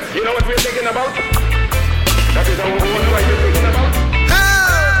 You know what we're thinking about? That is our own right we're thinking about.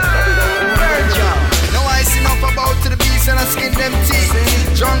 No ice enough about to the beast and I skin them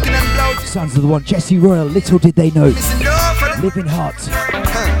teeth. Drunken and bloated. Sons of the one, Jesse Royal, little did they know. Living Heart.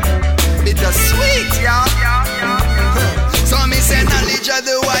 Bitter sweet, yeah. So me say knowledge of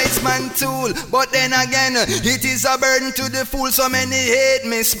the wise man tool. But then again, it is a burden to the fool. So many hate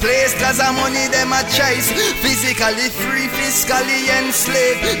misplaced, cause the money them a chase. Physically free, fiscally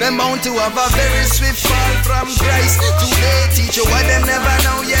enslaved. Them bound to have a very swift fall from Christ. Today teach you what them never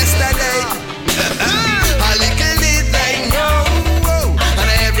know yesterday. A little bit they know, and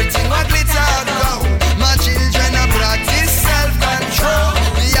everything what glitter go. My children a practice self-control.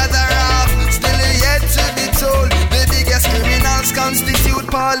 The other half still yet to be told. The biggest criminals constitute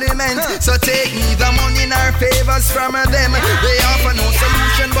parliament. So take neither money nor favors from them. They offer no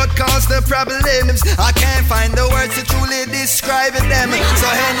solution but cause the problems. I can't find the words to truly describe them. So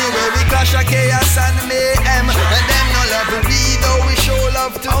anyway we clash a chaos and mayhem. And them no love we though we show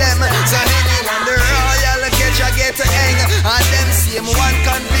love to them. So anyone the royal catch a get to hang. And them same one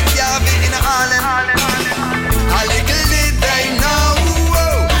convict have it in Harlem. A little did they know,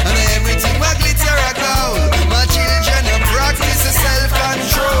 and everything what glitter a gold. My children a practice a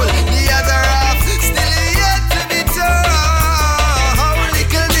self-control. The other half still yet to be told.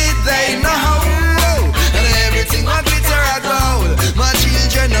 Little did they know, and everything what glitter a gold. My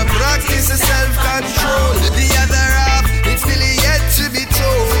children a practice a self-control. The other half it's still yet to be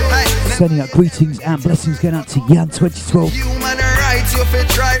told. Sending out greetings and blessings going out to Yan 2012. Human rights you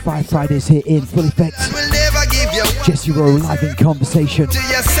fit right. 5 Fridays here in full effect. Will never give you Jesse Rowe live in conversation. to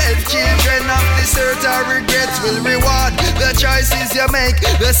yourself. Children of this earth our regrets will reward the choices you make.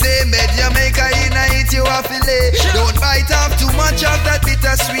 The same bed you make in it you a fillet. Don't bite off too much of that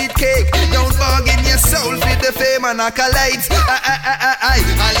bittersweet cake. Don't bargain your soul with the fame and accolades. A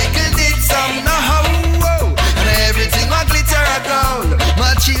little did some know, and everything what glitter a gold.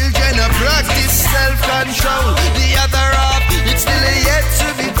 My children a practice self-control. The other half it's still yet to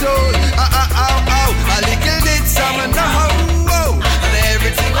be told. A little did some know, and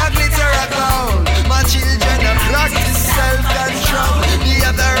everything what glitter a gold. My children a practice self-control. The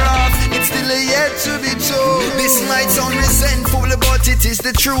other half it's still yet to be told. This might sound resentful but it is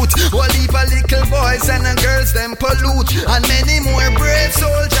the truth. Well heap of little boys and girls them pollute, and many more brave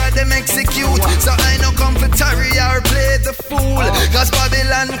soldiers them execute. So I no come for tarry or play the fool, cause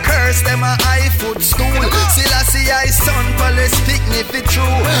Babylon curse them a high footstool. Still I see I son police pick me for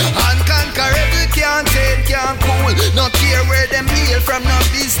true. Unconquerable can't take, can't cool. No care where them hail from, no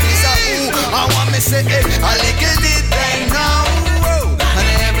business or who. I want me say a little did they know, and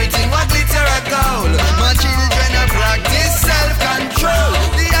everything what glitter a gold. My children a practice self-control.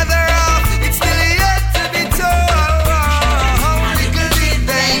 The other half it's still yet to be told. Little did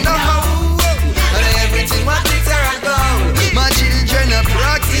they know, and everything what glitter a gold. My children a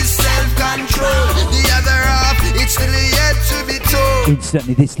practice self-control. The other half it's still yet to be told.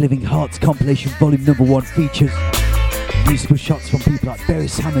 Instantly, this Living Hearts compilation volume number 1 features musical shots from people like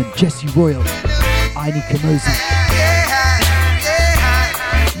Beres Hammond, Jesse Royal, Aini Kamosi,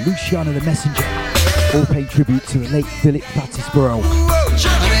 Luciano the Messenger, all paying tribute to the late Philip Fatisborough.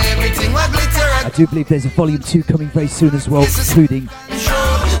 I do believe there's a volume 2 coming very soon as well, including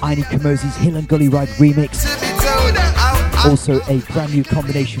Aini Kamosi's Hill and Gully Ride remix. Also a brand new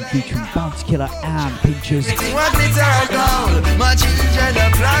combination featuring Bounty Killer and Pinchers.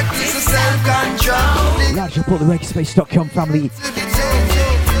 Large support the reggaespace.com family.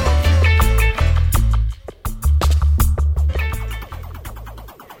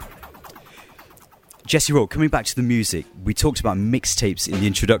 Jesse Rowe, coming back to the music, we talked about mixtapes in the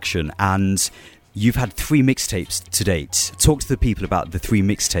introduction, and you've had 3 mixtapes to date. Talk to the people about the 3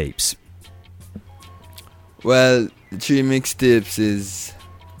 mixtapes. Well, the 3 mixtapes is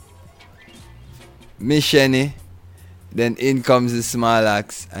Misheni, then In Comes the Small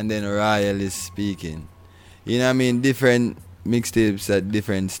Axe, and then Royal is Speaking. You know what I mean? Different mixtapes at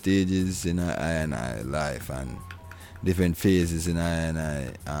different stages in I and I life and different phases in I and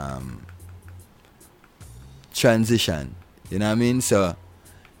I transition. You know what I mean? So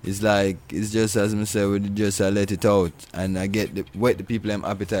it's like, it's just as I say, we just let it out and I get whet the people them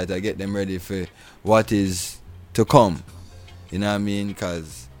appetite, I get them ready for what is to come. You know what I mean?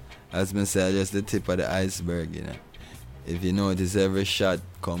 Because as me say, just the tip of the iceberg, you know. If you notice, every shot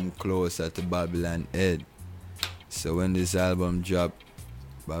come closer to Babylon head. So when this album drop,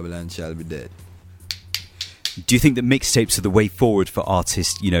 Babylon shall be dead. Do you think that mixtapes are the way forward for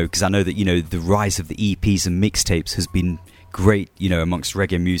artists? You know, because I know that, you know, the rise of the EPs and mixtapes has been great, you know, amongst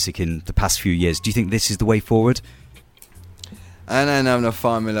reggae music in the past few years. Do you think this is the way forward? And I have no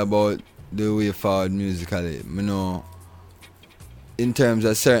formula about the way forward musically. You know, in terms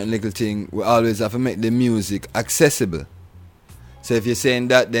of certain little thing, we always have to make the music accessible. So if you're saying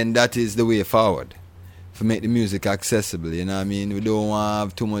that, then that is the way forward. To make the music accessible, you know what I mean? We don't want to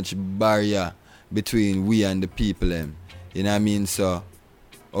have too much barrier between we and the people them. You know what I mean? So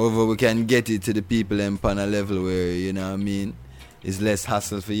however we can get it to the people them on a level where, you know what I mean, it's less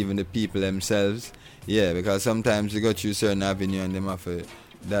hassle for even the people themselves. Yeah, because sometimes you go through certain avenue and them have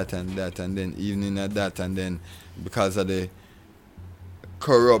that and then even in that and then because of the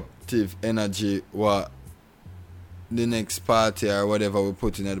corruptive energy what the next party or whatever we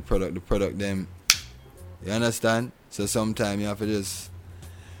put in the product them, you understand? So sometimes you have to just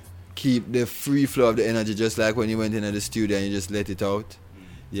keep the free flow of the energy, just like when you went into the studio and you just let it out.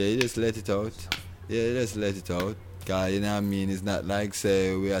 Yeah, you just let it out. Yeah, you just let it out. Cause you know what I mean? It's not like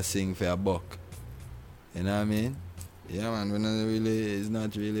say we are singing for a buck. You know what I mean? Yeah man, it's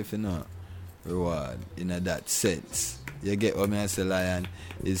not really for no reward in that sense. You get what I say, Lion?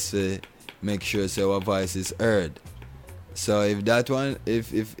 Is to make sure so our voice is heard. So if that one, if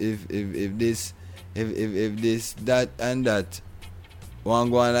this, that and that,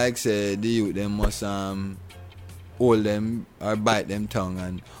 one go on like say the youth them must hold them or bite them tongue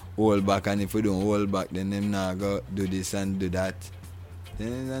and hold back, and if we don't hold back then them not go do this and do that.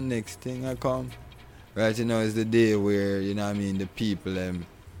 Then the next thing I come. Right now is the day where, you know what I mean, the people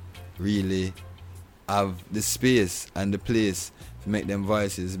really have the space and the place to make them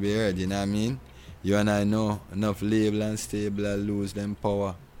voices be heard, you know what I mean? You and I know enough label and stable and lose them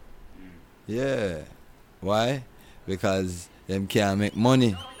power. Yeah. Why? Because them can't make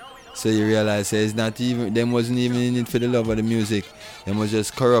money. So you realize say it's not even, them wasn't even in it for the love of the music. Them was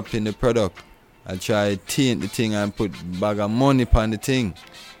just corrupting the product and try to taint the thing and put bag of money upon the thing.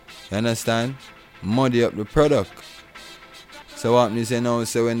 You understand? Muddy up the product. So what me say now,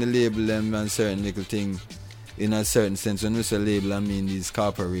 so when the label them and certain little thing, in a certain sense, when we say label I mean these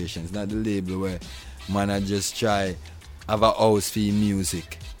corporations, not the label where man I just try have a house fee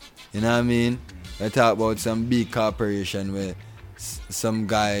music. You know what I mean? I talk about some big corporation where some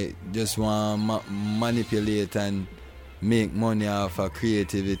guy just want manipulate and make money off of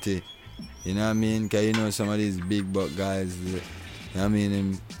creativity. You know what I mean? Because you know some of these big buck guys, you know what I mean,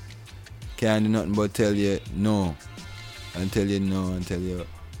 them can't do nothing but tell you no and tell you no and tell you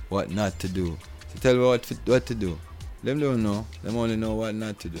what not to do. So tell you what to do. Them don't know. Them only know what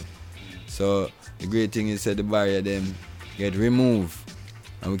not to do. So the great thing is that the barrier them get removed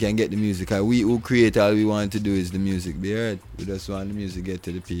and we can get the music. And we who create, all we want to do is the music be heard. We just want the music get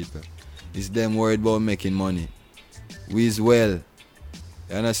to the people. It's them worried about making money. We as well.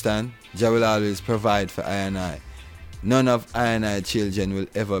 You understand? Jah will always provide for I and I. None of I and I children will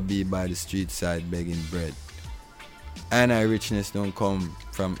ever be by the street side begging bread. I and I richness don't come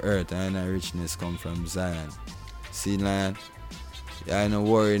from earth. I and I richness come from Zion. See, Lion? I no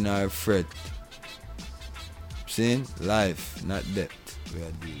worry nor fret. See? Life, not death. We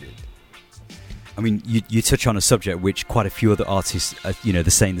are dealing with. I mean, you touch on a subject which quite a few other artists are, you know, they're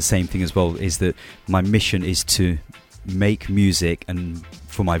saying the same thing as well, is that my mission is to make music and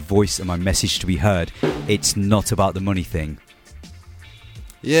for my voice and my message to be heard. It's not about the money thing.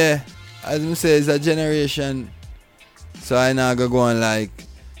 Yeah, as I say, it's a generation. So I now go on like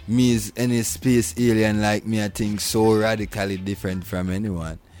me is any space alien like me. I think so radically different from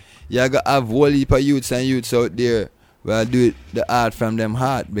anyone. You gotta have whole heap of youths and youths out there where do it the art from them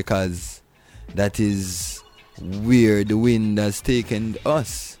heart, because that is where the wind has taken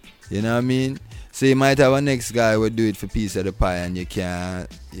us. You know what I mean? So you might have a next guy who do it for piece of the pie and you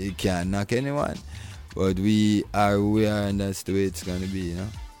can't knock anyone. But we are who we are, and that's the way it's gonna be, you know.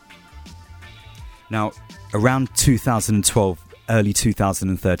 Now, around 2012, early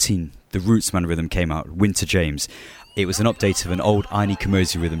 2013, the Rootsman rhythm came out, Winter James. It was an update of an old Aini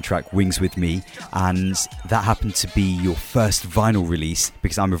Kamosi rhythm track, Wings With Me, and that happened to be your first vinyl release,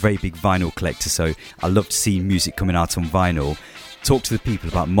 because I'm a very big vinyl collector, so I love to see music coming out on vinyl. Talk to the people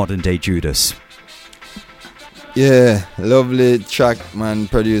about Modern Day Judas. Yeah, lovely track, man,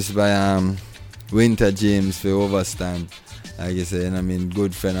 produced by Winter James for Overstand. Like you say, I mean,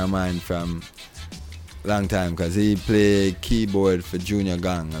 good friend of mine from long time, because he played keyboard for Junior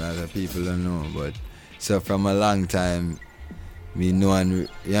Gang. A lot of people don't know, but so from a long time me know and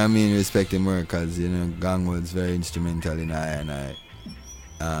respect him work, because Gang was very instrumental in I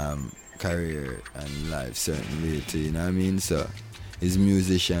career and life certainly too, so his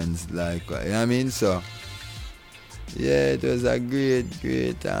musicians so yeah, it was a great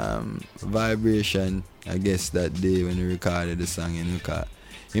vibration, I guess, that day when he recorded the song, cause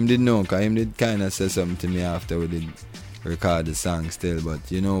him did know, cause him did kind of say something to me after we did record the song still, but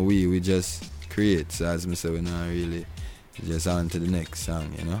we just create, so as I said, we're not really just on to the next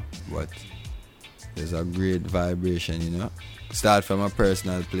song, but there's a great vibration, start from a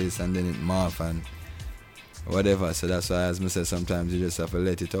personal place and then it morph and whatever, so that's why, as I said, sometimes you just have to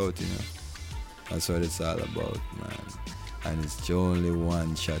let it out, that's what it's all about, man, and it's only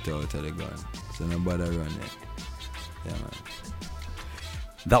one shot out of the gun, so nobody run it, yeah, man.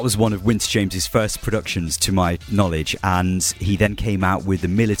 That was one of Winter James's first productions, to my knowledge, and he then came out with the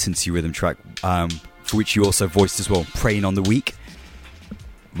militancy rhythm track, for which you also voiced as well, Praying on the Weak.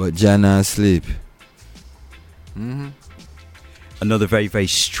 But Jana asleep. Mm-hmm. Another very, very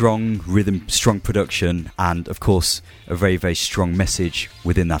strong rhythm, strong production, and of course, a very, very strong message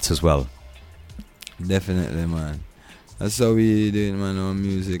within that as well. Definitely, man. That's how we do it, man. Our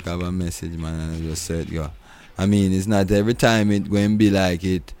music have a message, man, and I just said, it's not every time it going to be like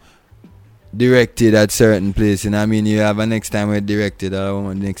it directed at certain place. You have a next time it directed,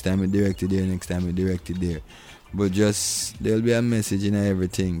 next time it directed there, next time it directed there. But just, there'll be a message in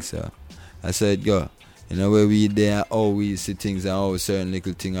everything, so I said, where we there, always see things and how certain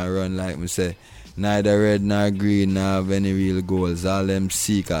little thing I run, like me say, neither red nor green nor have any real goals. All them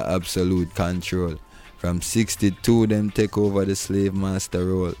seek a absolute control. From 62, them take over the slave master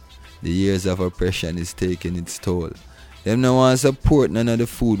role. The years of oppression is taking its toll. Them no want support none of the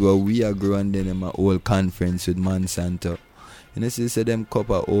food where we are growing then them a whole conference with Monsanto. See, say them cup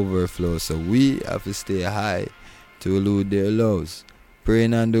of overflow, so we have to stay high to elude their lows.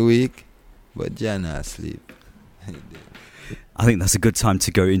 Praying on the weak, but Jana asleep. I think that's a good time to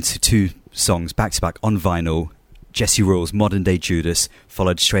go into two songs back to back on vinyl. Jesse Royal's Modern Day Judas,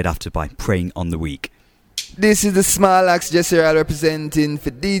 followed straight after by Praying on the Weak. This is the Small Axe Jesse Royal representing for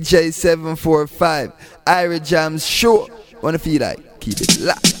DJ 745 Irish Jams Show. Wanna feel like? Keep it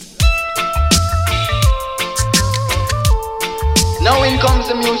locked. Now in comes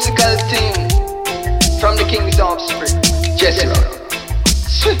the musical thing from the King's Offspring, Jesse Royal.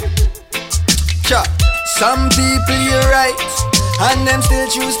 Some people you're right, and them still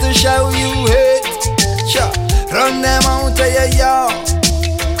choose to show you hate. Run them out of your yard.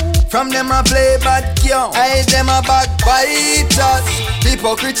 From them I play bad young, I them a backbiters,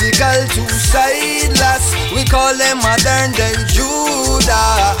 hypocritical to sideless. We call them modern day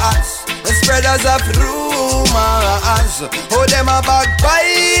Judas, the spreaders of rumors. Oh, them a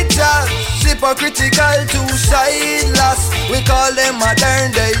backbiters, hypocritical to sideless. We call them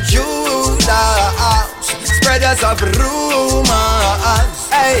modern day Judas, spreaders of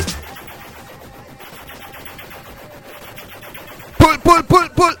rumors. Hey,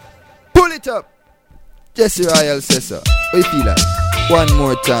 pull it up. Jesse Royal says so. We feel like one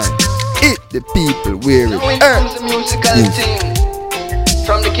more time. Hit the people where it hurts. The musical thing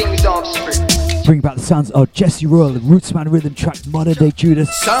from the King's Offspring. Bring back the sounds of Jesse Royal, Rootsman rhythm track, Modern Day Judas.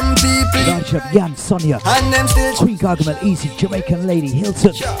 Some people Large Yan, Sonia, and them still Queen Gargamel, Easy, Jamaican Lady,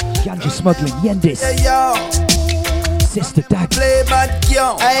 Hilton, Ganja Smuggling, Yendis, Sister Dag, play bad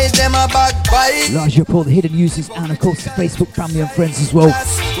young, I them a backbite. Large Paul, the hidden users, and of course the Facebook family and friends as well.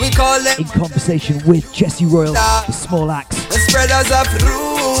 We call them in conversation with Jesse Royal, the Small Axe. The spreaders of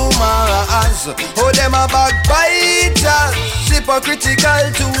rumors. Oh, them a backbiters,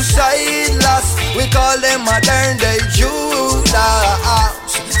 hypocritical to sideless. We call them modern day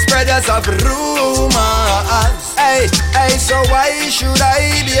Judas, spreaders of rumors. Hey, so why should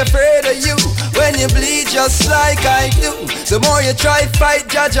I be afraid of you when you bleed just like I do? The more you try fight,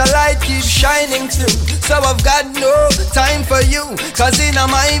 judge a light keeps shining through. So I've got no time for you, cause in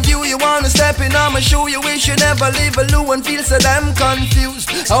my view you wanna step in on my shoe. You wish you never leave a loo and feel so damn confused.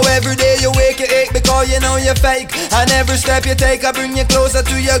 How every day you wake you ache because you know you're fake, and every step you take I bring you closer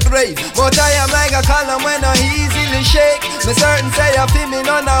to your grave. But I am like a column when I easily shake. Me certain say I feel me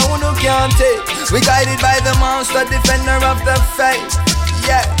none of who can't take. We guided by the monster, defender of the faith.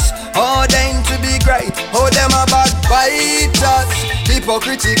 Yes, ordained to be great. Oh, them a backbiters,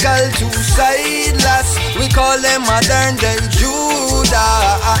 hypocritical to sideless. We call them modern day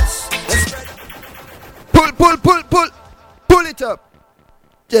Judas. Pull it up.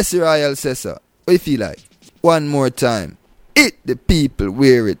 Jesse Royal says so. We feel like one more time. Hit the people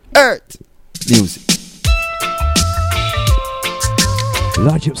where it hurts. Music.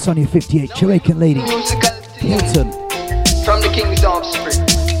 Large up Sonia 58, Jamaican Lady, Hilton, from the king's offspring,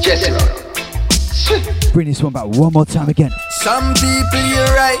 Jesse. Bring this one back one more time again. Some people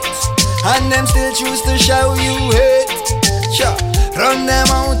you're right, and them still choose to show you hate. Sure. Run them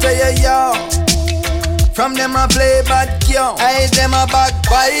out of your yard. From them I play bad cure. I them a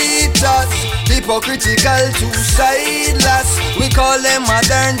backbiters, hypocritical, two-sideless. We call them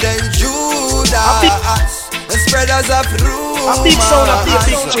modern day Judas, the spreaders of rumors.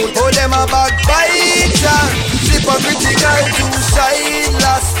 Oh, them a backbiters, hypocritical,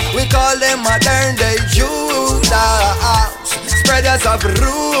 two-sideless. We call them modern day Judas, spreaders of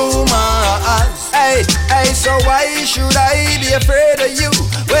rumors. Hey, hey, so why should I be afraid of you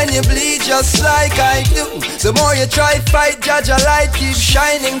when you bleed just like I do? The more you try fight, judge a light keeps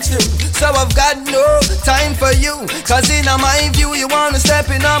shining through. So I've got no time for you, cause in my view you wanna step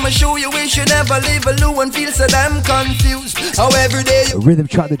in on my shoe. You wish you never leave a loo and feel so damn confused. How every day a rhythm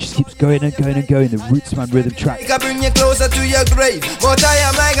track that just keeps going and going and going. The Rootsman rhythm track. I bring you closer to your grave, but I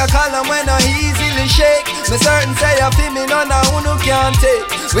am like a column when I easily shake. Me certain say I feel me none of who no can't take.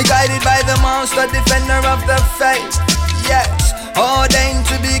 We guided by the monster, defender of the faith. Yes, oh them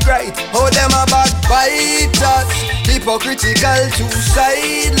to be great. Oh them a backbiters, hypocritical,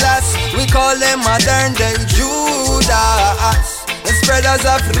 two-sideless. We call them modern day Judas, the spreaders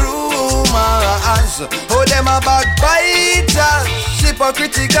of rumors. Oh them a backbiters,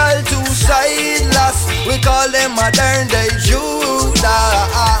 hypocritical, two-sideless. We call them modern day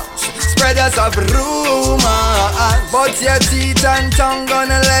Judas, spreaders of rumors. But your teeth and tongue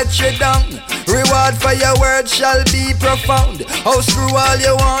gonna let you down. Reward for your words shall be profound. Oh, screw all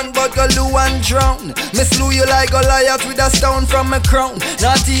you want, but go loo and drown. Me slew you like Goliath with a stone from a crown.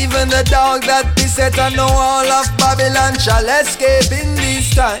 Not even the dog that beset on the wall of Babylon shall escape in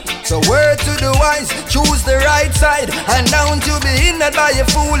this time. So word to the wise, choose the right side, and down to be hindered by your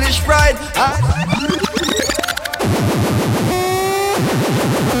foolish pride.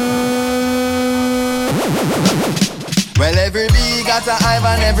 Well, every bee got a hive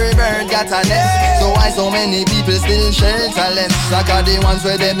and every bird got a nest. So why so many people still shelterless? Like are the ones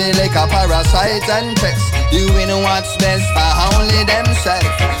where they may like a parasite and pest, doing what's best for only themselves.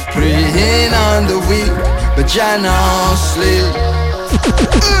 Preying on the weak, but Jah no sleep.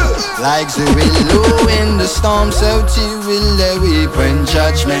 Like the willow in the storm, so too will the weep when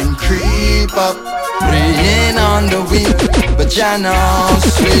judgment creep up. Preying on the weak, but Jah no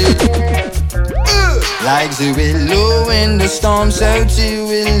sleep. Like the willow in the storm, so too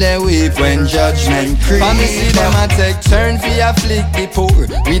will they weep when judgment creeps. For me see them a take turn for afflict the poor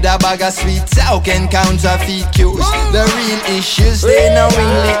with a bag of sweet talk and counterfeit cures. The real issues they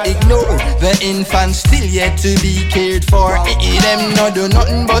knowingly ignore. The infants still yet to be cared for. Them no do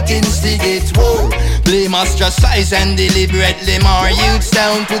nothing but instigate war. Blame, ostracize and deliberately mar youths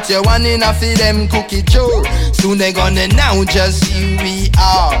down. Put your one in a for them cookie jar. Soon they gonna know just who we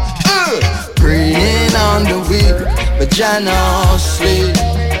are. Praying on the weak, but Jah no sleep.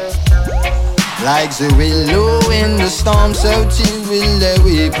 Like the willow in the storm, so too will they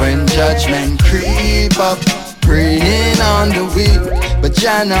weep when judgment creep up. Praying on the weak, but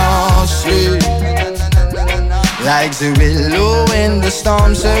Jah no sleep. Like the willow in the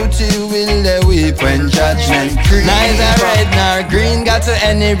storm, so too will they weep when judgment creeps. Neither red nor green got to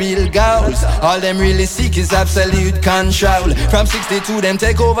any real goals. All them really seek is absolute control. From 62 them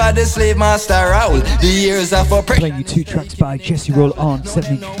take over the slave master role. The years of oppression. Playing you two tracks by Jesse Roll on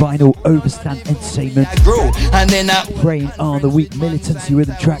 7-inch vinyl, Overstand Entertainment. Grow and then Praying on the weak militancy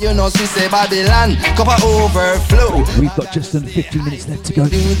rhythm track. You know, she say Babylon, cup of overflow. We've got just under 15 minutes left to go.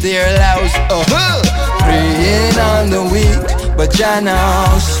 Do their louse, praying on the weak, but Jah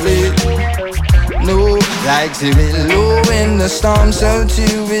no sleep. No, like the willow in the storm, so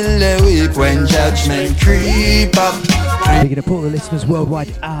too will they weep when judgment creep up. Picking up all the listeners worldwide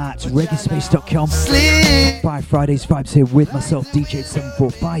at reggaespace.com. Sleep. By Friday's Vibes here with myself, DJ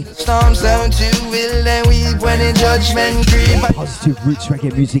 745. Storm, so too will they weep when the judgment creep up. Positive roots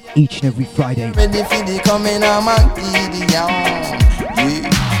reggae music each and every Friday. Ready for the coming of my yeah.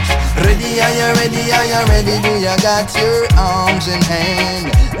 Ready, are you ready, are you ready? Do you got your arms in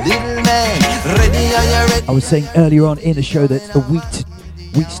hand? Little man, ready, are you ready? I was saying earlier on in the show that a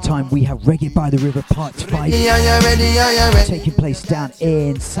week's time we have Reggae by the River Part 5 Are you ready? taking place down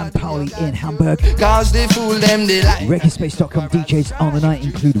in St. Pauli in Hamburg. Cause they fool them, they like. Reggaespace.com DJs on the night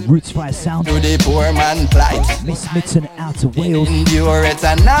include Roots Fire Sound, To the poor man plight. Miss Midson out of Wales, Endure it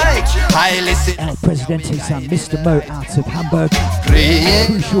a night. I listen. El Presidente Sound, Mr. Mo out of Hamburg, Praying,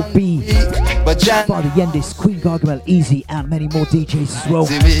 Crucial B But Jan Father Yendis, Queen Gargamel, Easy, and many more DJs as well.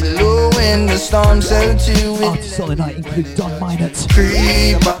 when the storm sail to Artists on the night include Don Minot,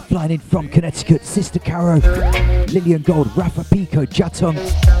 flying in from Connecticut, Sister Caro, Lillian Gold, Rafa Pico, Jatong.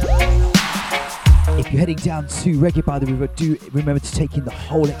 If you're heading down to Reggae by the River, do remember to take in the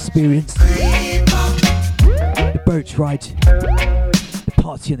whole experience. The boat ride, the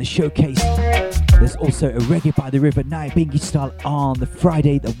party and the showcase. There's also a Reggae by the River Nyabingi style on the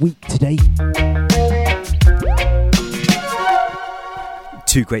Friday, the week today.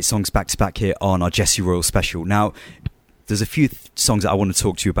 Two great songs back to back here on our Jesse Royal special. Now, there's a few songs that I want to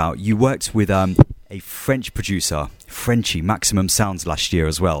talk to you about. You worked with a French producer, Frenchie, Maximum Sounds, last year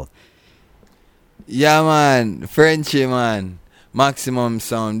as well. Yeah, man. Frenchie, man. Maximum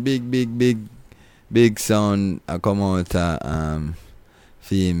Sound. Big sound. I come out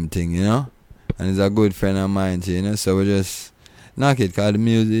theme thing, you know? And he's a good friend of mine too, you know? So we just knock it, because the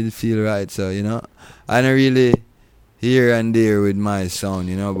music feel right. So, you know? I don't really here and there with my sound,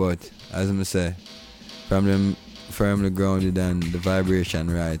 you know? But, as I say, from them firmly grounded and the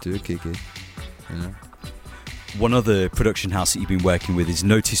vibration right, we kick it, you know? One other production house that you've been working with is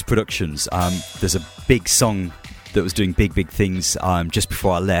Notice Productions. There's a big song that was doing big things just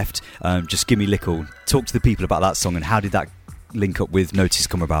before I left. Just Gimme Lickle. Talk to the people about that song and how did that link up with Notice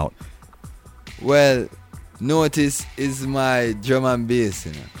come about? Well, Notice is my drum and bass,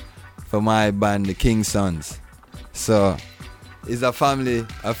 you know, for my band, the Kingsons. So, it's a family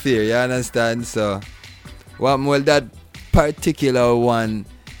affair, you understand? So, well, that particular one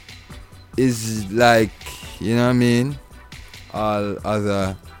is like, you know what I mean? All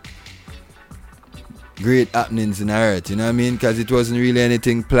other great happenings in earth, you know what I mean? Because it wasn't really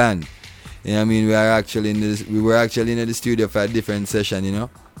anything planned. You know what I mean? We were actually in the studio for a different session, you know?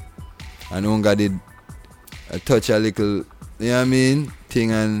 And Unga did touch a little, you know what I mean?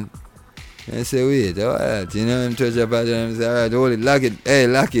 Thing, and I say, wait, alright, you know? I'm touch a pattern and I say, alright, hold it, lock it, hey,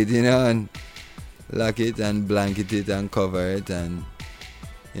 lock it, you know? And lock it and blanket it and cover it and,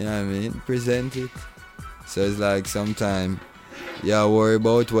 you know what I mean? Present it. So it's like sometime you worry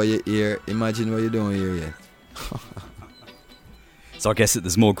about what you hear, imagine what you don't hear yet. So I guess that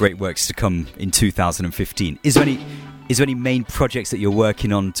there's more great works to come in 2015. Is there any main projects that you're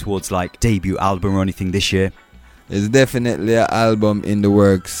working on towards like debut album or anything this year? It's definitely an album in the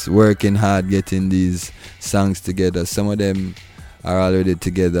works, working hard getting these songs together. Some of them are already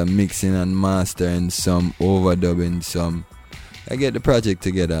together, mixing and mastering, some overdubbing, some. I get the project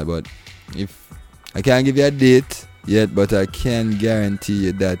together, but if I can't give you a date yet, but I can guarantee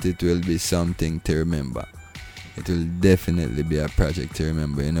you that it will be something to remember. It will definitely be a project to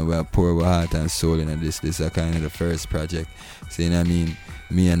remember. You know, we pour our heart and soul into this. This is kind of the first project. So, you know what I mean?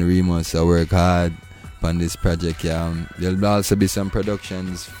 Me and Remus, I work hard on this project. Yeah. There'll also be some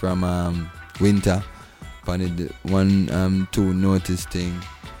productions from Winter. On the 1, 2 Notice thing.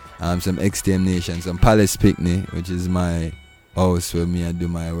 Some Extermination, some Palace Picnic, which is my house where me I do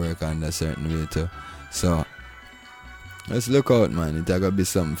my work on a certain way too. So let's look out, man. It's gonna be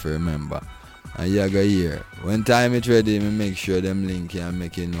something to remember. And you go here. When time is ready, me make sure them link here and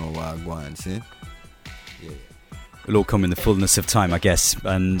make you know what I go on, see? Yeah. It'll all come in the fullness of time, I guess.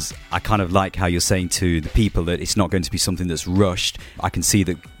 And I kind of like how you're saying to the people that it's not going to be something that's rushed. I can see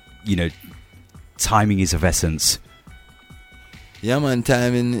that, you know, timing is of essence. Yeah, man,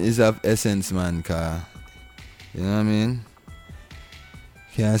 timing is of essence, man, car. You know what I mean?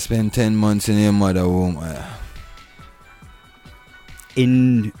 Can't spend 10 months in your mother womb.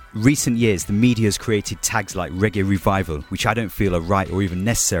 In recent years, the media has created tags like reggae revival, which I don't feel are right or even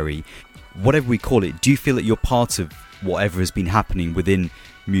necessary. Whatever we call it, do you feel that you're part of whatever has been happening within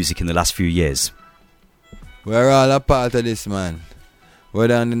music in the last few years? We're all a part of this, man.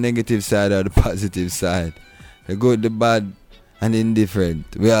 Whether on the negative side or the positive side. The good, the bad, and the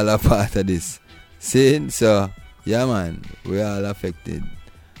indifferent. We're all a part of this. See? So, yeah, man, we're all affected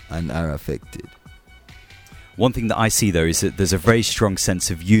and are affected. One thing that I see, though, is that there's a very strong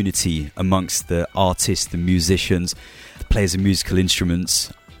sense of unity amongst the artists, the musicians, the players of musical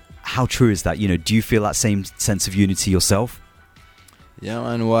instruments. How true is that? You know, do you feel that same sense of unity yourself? Yeah,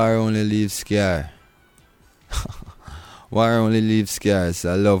 man, war only leaves scar. War only leaves scars.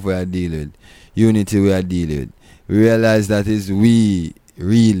 I love what I deal with. Unity we are dealing with. We realize that is we,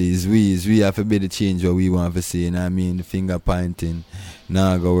 really is we have to be the change what we want to see. You know what I mean? The finger pointing,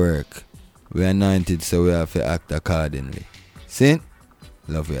 now go work. We are anointed, so we have to act accordingly. See?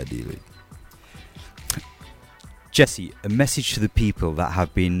 Love what I deal with. Jesse, a message to the people that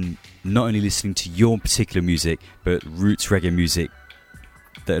have been not only listening to your particular music, but roots reggae music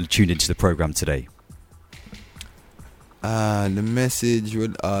that are tuned into the program today. The message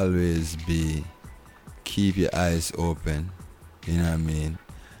would always be keep your eyes open, you know what I mean,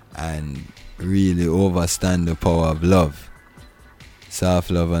 and really understand the power of love. Soft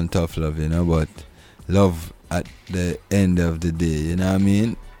love and tough love, you know, but love at the end of the day, you know what I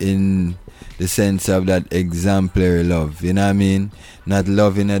mean, in the sense of that exemplary love, you know what I mean, not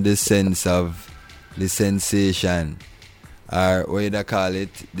love in the sense of the sensation or what you call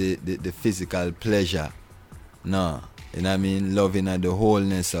it, the physical pleasure. No, you know what I mean, loving at the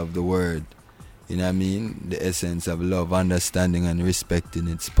wholeness of the word, you know what I mean, the essence of love, understanding and respecting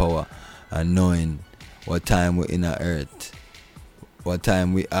its power and knowing what time we're in earth, what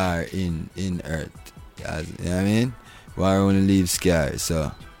time we are in earth. You know what I mean? We are only leave scars,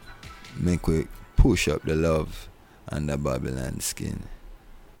 so make we push up the love and the Babylon skin.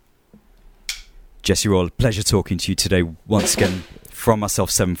 Jesse Roll, pleasure talking to you today once again. From myself,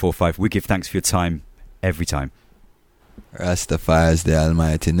 745, we give thanks for your time every time. Rastafari is the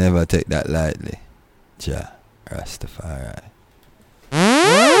Almighty, never take that lightly. Jah, Rastafari.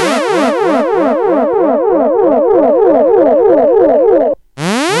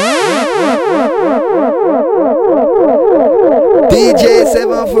 DJ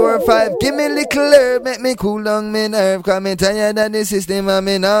 745, give me a little herb, make me cool down my nerve. Cause me tired of the system and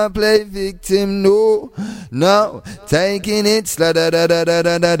me not play victim, no, taking it slow, da da da da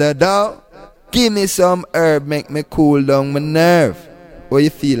da da da da. Give me some herb, make me cool down my nerve. What you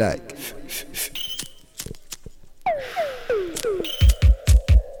feel like?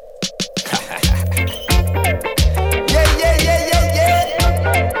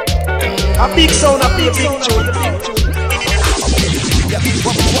 A big sound, a big tune.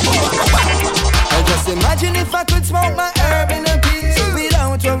 I just imagine if I could smoke my herb in a piece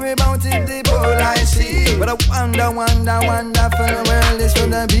without worry about it, the bowl I see. But I wonder for the world this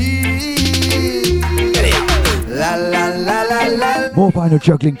gonna be. La la la la la. More vinyl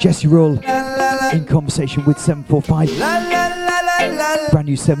juggling, Jesse Roll in conversation with 745. Brand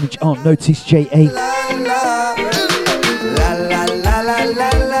new 7-inch on Notice JA.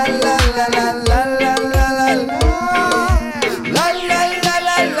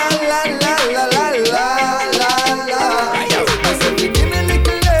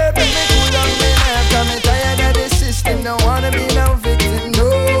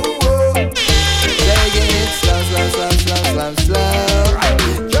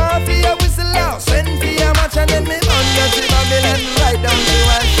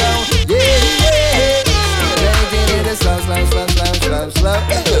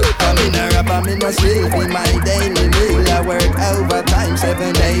 I'm in a rap, I'm in a sleep, in my daily meal. I work overtime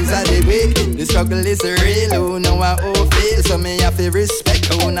 7 days a the week. The struggle is real, who know I all feel. So me have to respect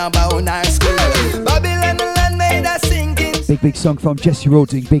who know about our school. Babylon land made us sinking. Big song from Jesse Roll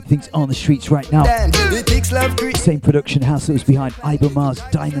doing big things on the streets right now. Same production house that was behind Ibermar's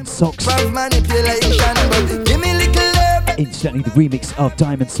Diamond Socks. Incidentally, the remix of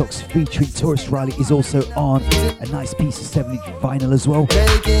Diamond Socks featuring Taurus Riley is also on a nice piece of 7-inch vinyl as well.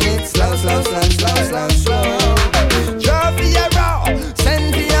 Taking it slow, slow, slow, slow, slow, slow.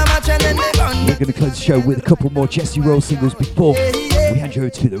 We're going to close the show with a couple more Jesse Roll singles before we hand you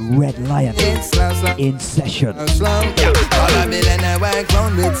over to the Red Lion in session.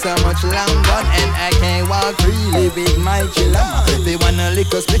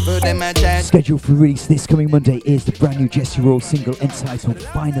 Scheduled for release this coming Monday is the brand new Jesse Roll single entitled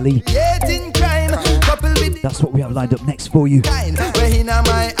Finally. That's what we have lined up next for you.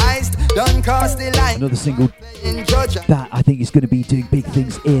 Another single that I think is going to be doing big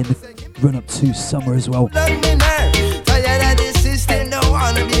things in the run up to summer as well.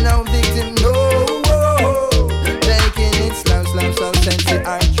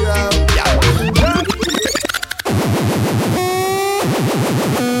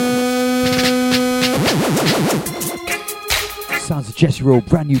 Sounds of Jesse Roll,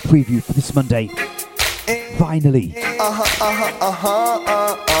 brand new preview for this Monday. Finally.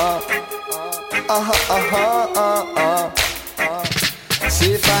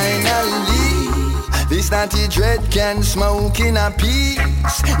 Say finally, this naughty dread can smoke in a peace.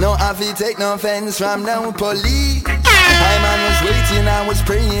 No have to take no offense from no police. I was waiting, I was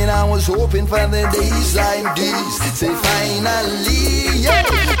praying, I was hoping for the days like this. Say finally, yeah,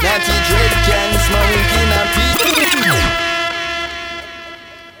 naughty dread can smoke in a peace.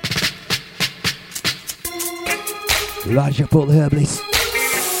 Large up all the herbalists.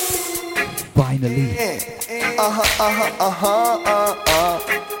 Finally.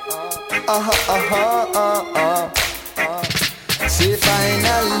 Say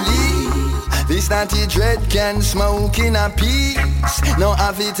finally, This naughty dread can smoke in a peace. No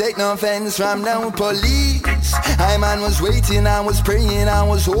have to take no offense from no police. I man was waiting, I was praying, I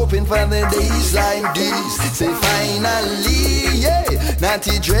was hoping for the days like this. Say finally, yeah,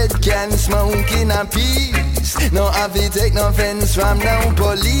 naughty dread can smoke in a peace. No have to take no offense from no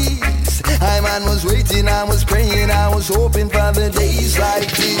police. I man was waiting, I was praying, I was hoping for the days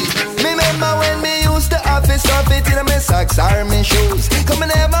like this. Remember when me used to have to stuff it in my socks or my shoes. Come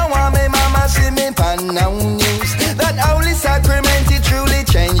and never want me mama see me pan now news. That holy sacrament, it truly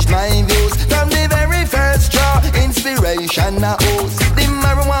changed my views. From the very first draw, inspiration I owe. The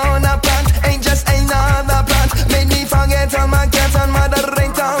marijuana plant ain't just another plant. Made me forget all my cats and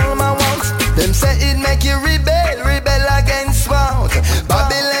moderate all my wants. Them say it make you rebel against what?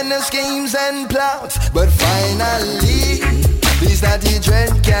 Babylon schemes and plots. But finally, these naughty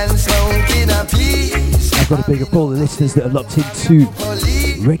dread can smoke in a peace. I've got to big up all the listeners that are locked into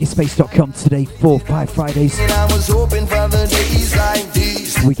reggaespace.com today, 4-5 Fridays. I was hoping for the days like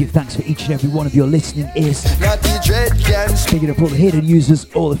these. We give thanks for each and every one of your listening ears. Naughty dread can Picking up all the hidden users,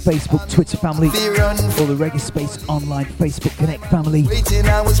 all the Facebook, Twitter family, all the Reggae Space online Facebook Connect family.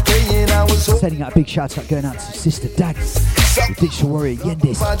 Sending out a big shout out going out to Sister Dag, the Digital Warrior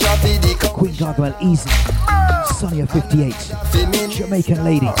Yendis, Queen Gargoyle Easy, Sonia 58, Jamaican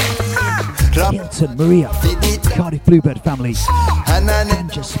Lady, Hilton Maria, Cardiff Bluebird family,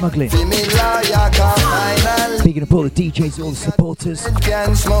 Ganja Smuggling. Picking up all the DJs, all the supporters.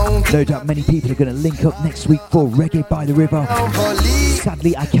 No doubt many people are going to link up next week for Reggae by the River.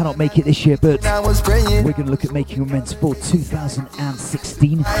 Sadly, I cannot make it this year, but we're going to look at making amends for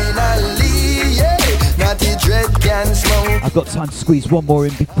 2016. I've got time to squeeze one more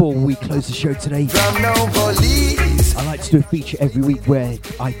in before we close the show today. I like to do a feature every week where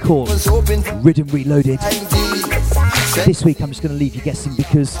I call Riddim Reloaded. This week I'm just going to leave you guessing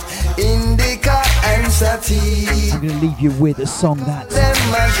because I'm going to leave you with a song that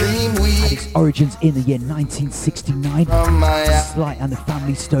had its origins in the year 1969. Sly and the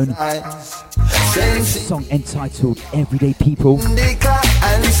Family Stone. A song entitled Everyday People.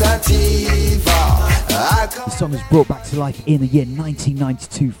 The song was brought back to life in the year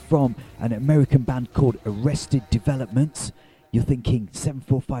 1992 from an American band called Arrested Development. You're thinking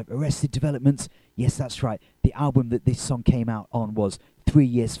 745 Arrested Development? Yes, that's right. The album that this song came out on was 3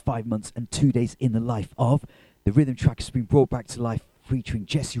 years, 5 months and 2 days in the life of. The rhythm track has been brought back to life featuring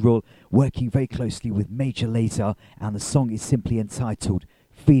Jesse Roll working very closely with Major Lazer, and the song is simply entitled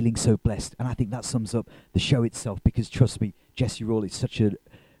Feeling So Blessed. And I think that sums up the show itself because, trust me, Jesse Roll is such a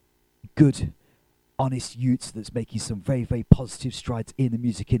good, honest youth that's making some very, very positive strides in the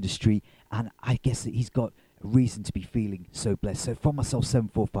music industry, and I guess that he's got a reason to be feeling so blessed. So from myself,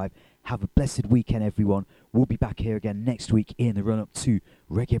 745, have a blessed weekend, everyone. We'll be back here again next week in the run-up to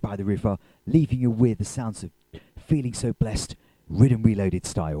Reggae by the River, leaving you with the sounds of Feeling So Blessed, Riddim Reloaded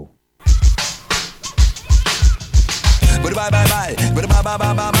style. Bye bye bye bye, bye bye bye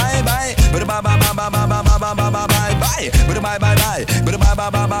bye bye bye, bye bye bye bye bye bye bye bye bye bye bye, bye bye bye bye, bye bye bye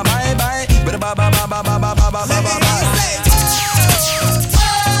bye bye bye, bye bye bye bye bye bye bye bye bye.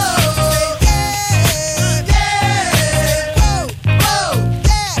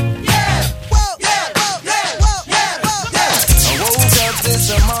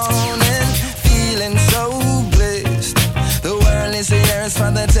 For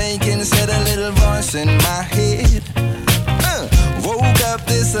the taking, said a little voice in my head. Woke up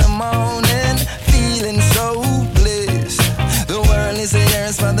this morning, feeling so blessed. The world is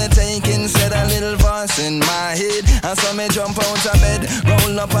yours for the taking, said a little voice in my head. And so me jump out of bed,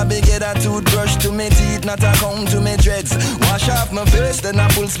 roll up a big head, a toothbrush to me teeth, not a comb to me dreads. Wash off my face, then I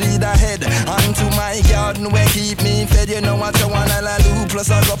full speed ahead. Onto my garden where keep me fed. You know what you want, a loo plus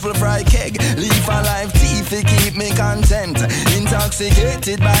a couple fry keg. Leaf a live tea to keep me content.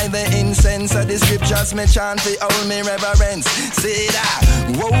 Intoxicated by the incense of the scriptures, me chant for all me reverence. Say that,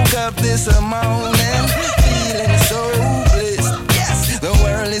 woke up this morning, feeling so blessed. Yes, the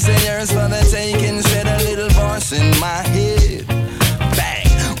world is yours for the taking, said a little voice in my head. Bang,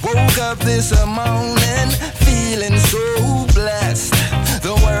 woke up this morning, feeling so blessed.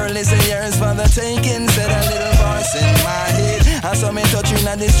 The world is yours for the taking, said a little voice in my head. I saw me touching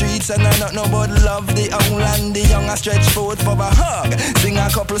on the streets and I not know but love the old and the young. I stretch forth for a hug. Sing a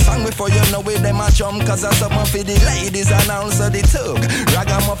couple songs before you know it, them a jump. Cause I something for the ladies and also the tug.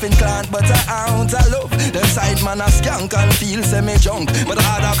 Ragamuffin clan but I out of love. Them side man a skunk and feel semi-junk. But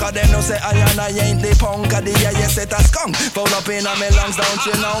harder cause them no say I ain't the punk. Cause the yeah set a skunk. Fall up in on me lungs, don't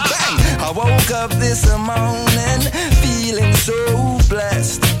you know, bang. I woke up this morning feeling so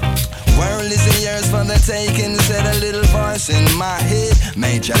blessed. World is yours for the taking, said a little voice in my head.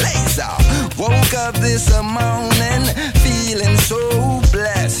 Major laser. Woke up this morning, feeling so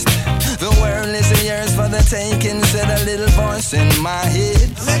blessed. The world is yours for the taking, said a little voice in my head.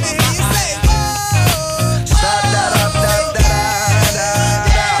 Let me hear you say, whoa. Stop that up, da da da da.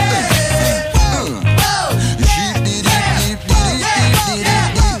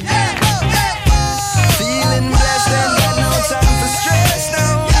 Feeling blessed and got no time for stress, no.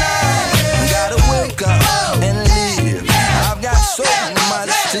 Gotta wake up and live. I've got so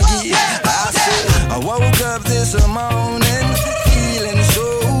much to give. I said I woke up this morning, feeling so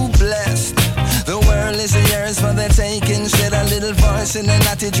blessed. The world is yours for the taking, said a little voice in a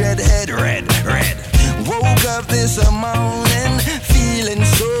naughty dread head. Red. Woke up this morning, feeling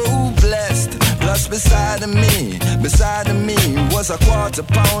so blessed. Plus beside me was a quarter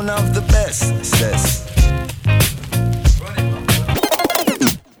pound of the best. Says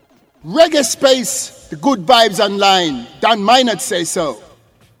Reggae Space, the good vibes online. Dan Minot say so.